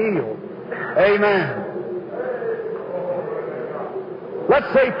it be healed. Amen.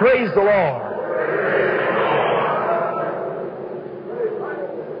 Let's say, praise the Lord.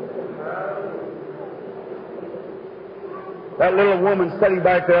 That little woman sitting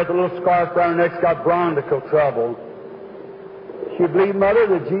back there with a little scarf around her neck's got bronchial trouble. You believe, Mother,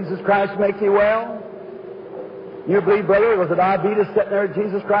 that Jesus Christ will make you well? You believe, brother, was it diabetes sitting there,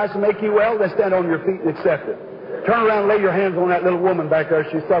 Jesus Christ will make you well? Then stand on your feet and accept it. Turn around and lay your hands on that little woman back there.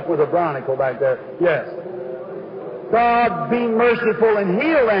 She's suffering with a bronchial back there. Yes. God be merciful and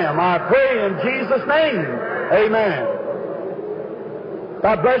heal them, I pray in Jesus' name. Amen.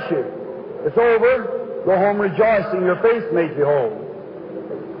 God bless you. It's over. Go home rejoicing. Your faith made you whole.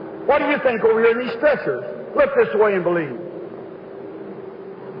 What do you think over here in these stretchers? Look this way and believe.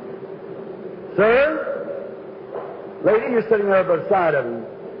 Sir? Lady, you're sitting there by the side of him.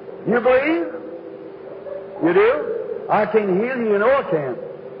 You believe? You do? I can heal you. You know I can.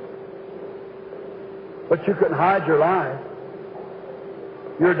 But you couldn't hide your life.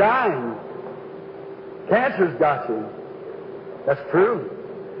 You're dying. Cancer's got you. That's true.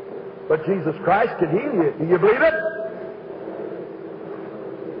 But Jesus Christ can heal you. Do you believe it?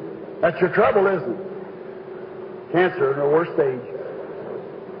 That's your trouble, isn't it? Cancer in the worst stage.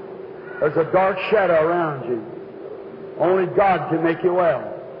 There's a dark shadow around you. Only God can make you well.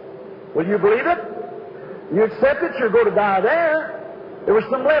 Will you believe it? You accept it, you're going to die there. There were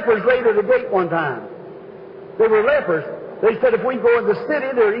some lepers laid at the gate one time. They were lepers. They said if we go in the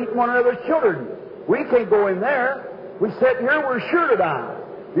city, they're eating one another's children. We can't go in there. We sit here, we're sure to die.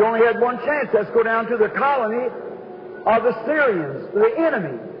 You only had one chance. Let's go down to the colony of the Syrians, the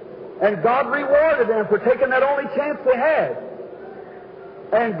enemy. And God rewarded them for taking that only chance they had.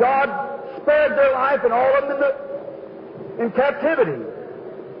 And God spared their life and all of them in captivity.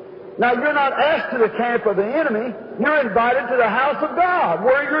 Now, you're not asked to the camp of the enemy. You're invited to the house of God,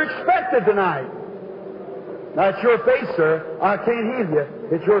 where you're expected tonight. Now, it's your faith, sir. I can't heal you.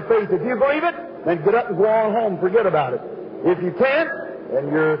 It's your faith. If you believe it, then get up and go on home. Forget about it. If you can't, then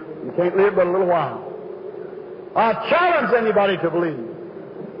you can't live but a little while. I challenge anybody to believe.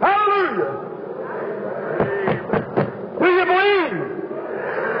 Hallelujah! Do you believe?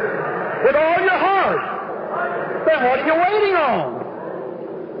 With all your heart. Then what are you waiting on?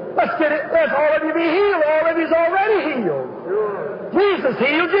 Let's get it. Let all of you be healed. All of you's already healed. Jesus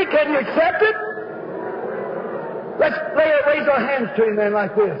healed you. Can you accept it? Let's raise our hands to Him then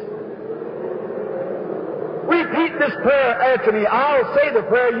like this. Repeat this prayer after me. I'll say the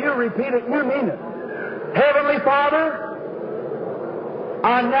prayer. You repeat it. You mean it. Heavenly Father,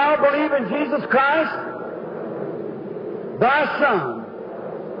 I now believe in Jesus Christ, Thy Son.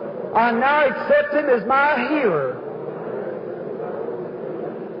 I now accept Him as my healer.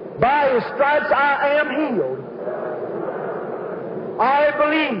 By His stripes I am healed. I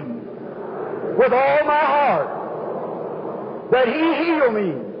believe with all my heart that He healed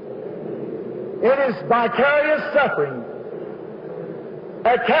me in His vicarious suffering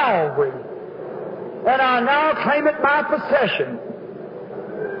at Calvary. And I now claim it my possession.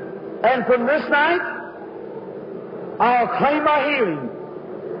 And from this night, I'll claim my healing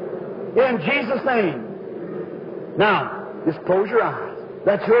in Jesus' name. Now, just close your eyes.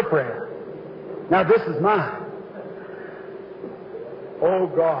 That's your prayer. Now, this is mine. Oh,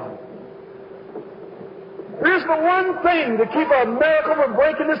 God. There's but one thing to keep a miracle from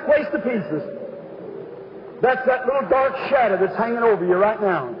breaking this place to pieces. That's that little dark shadow that's hanging over you right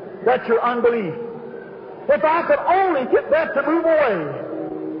now. That's your unbelief. If I could only get that to move away,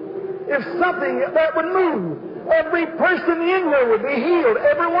 if something that would move, every person in here would be healed,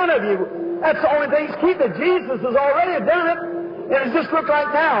 every one of you. That's the only thing that's keeping it. Jesus has already done it. And it just looked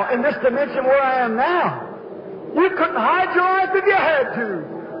like now, in this dimension where I am now. You couldn't hide your life if you had to.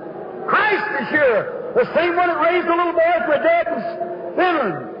 Christ is here. The same one that raised the little boy from the dead in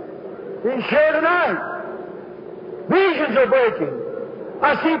Finland. He's here tonight. Visions are breaking.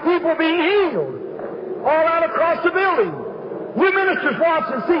 I see people being healed all out across the building. You ministers watch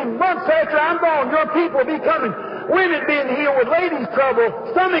and see months after I'm gone, your people will be coming. Women being healed with ladies' trouble,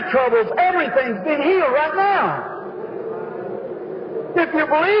 stomach troubles, everything's being healed right now. If you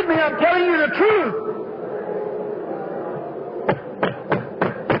believe me, I'm telling you the truth.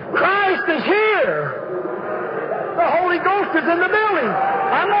 Christ is here. The Holy Ghost is in the building.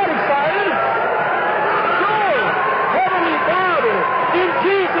 I'm not excited.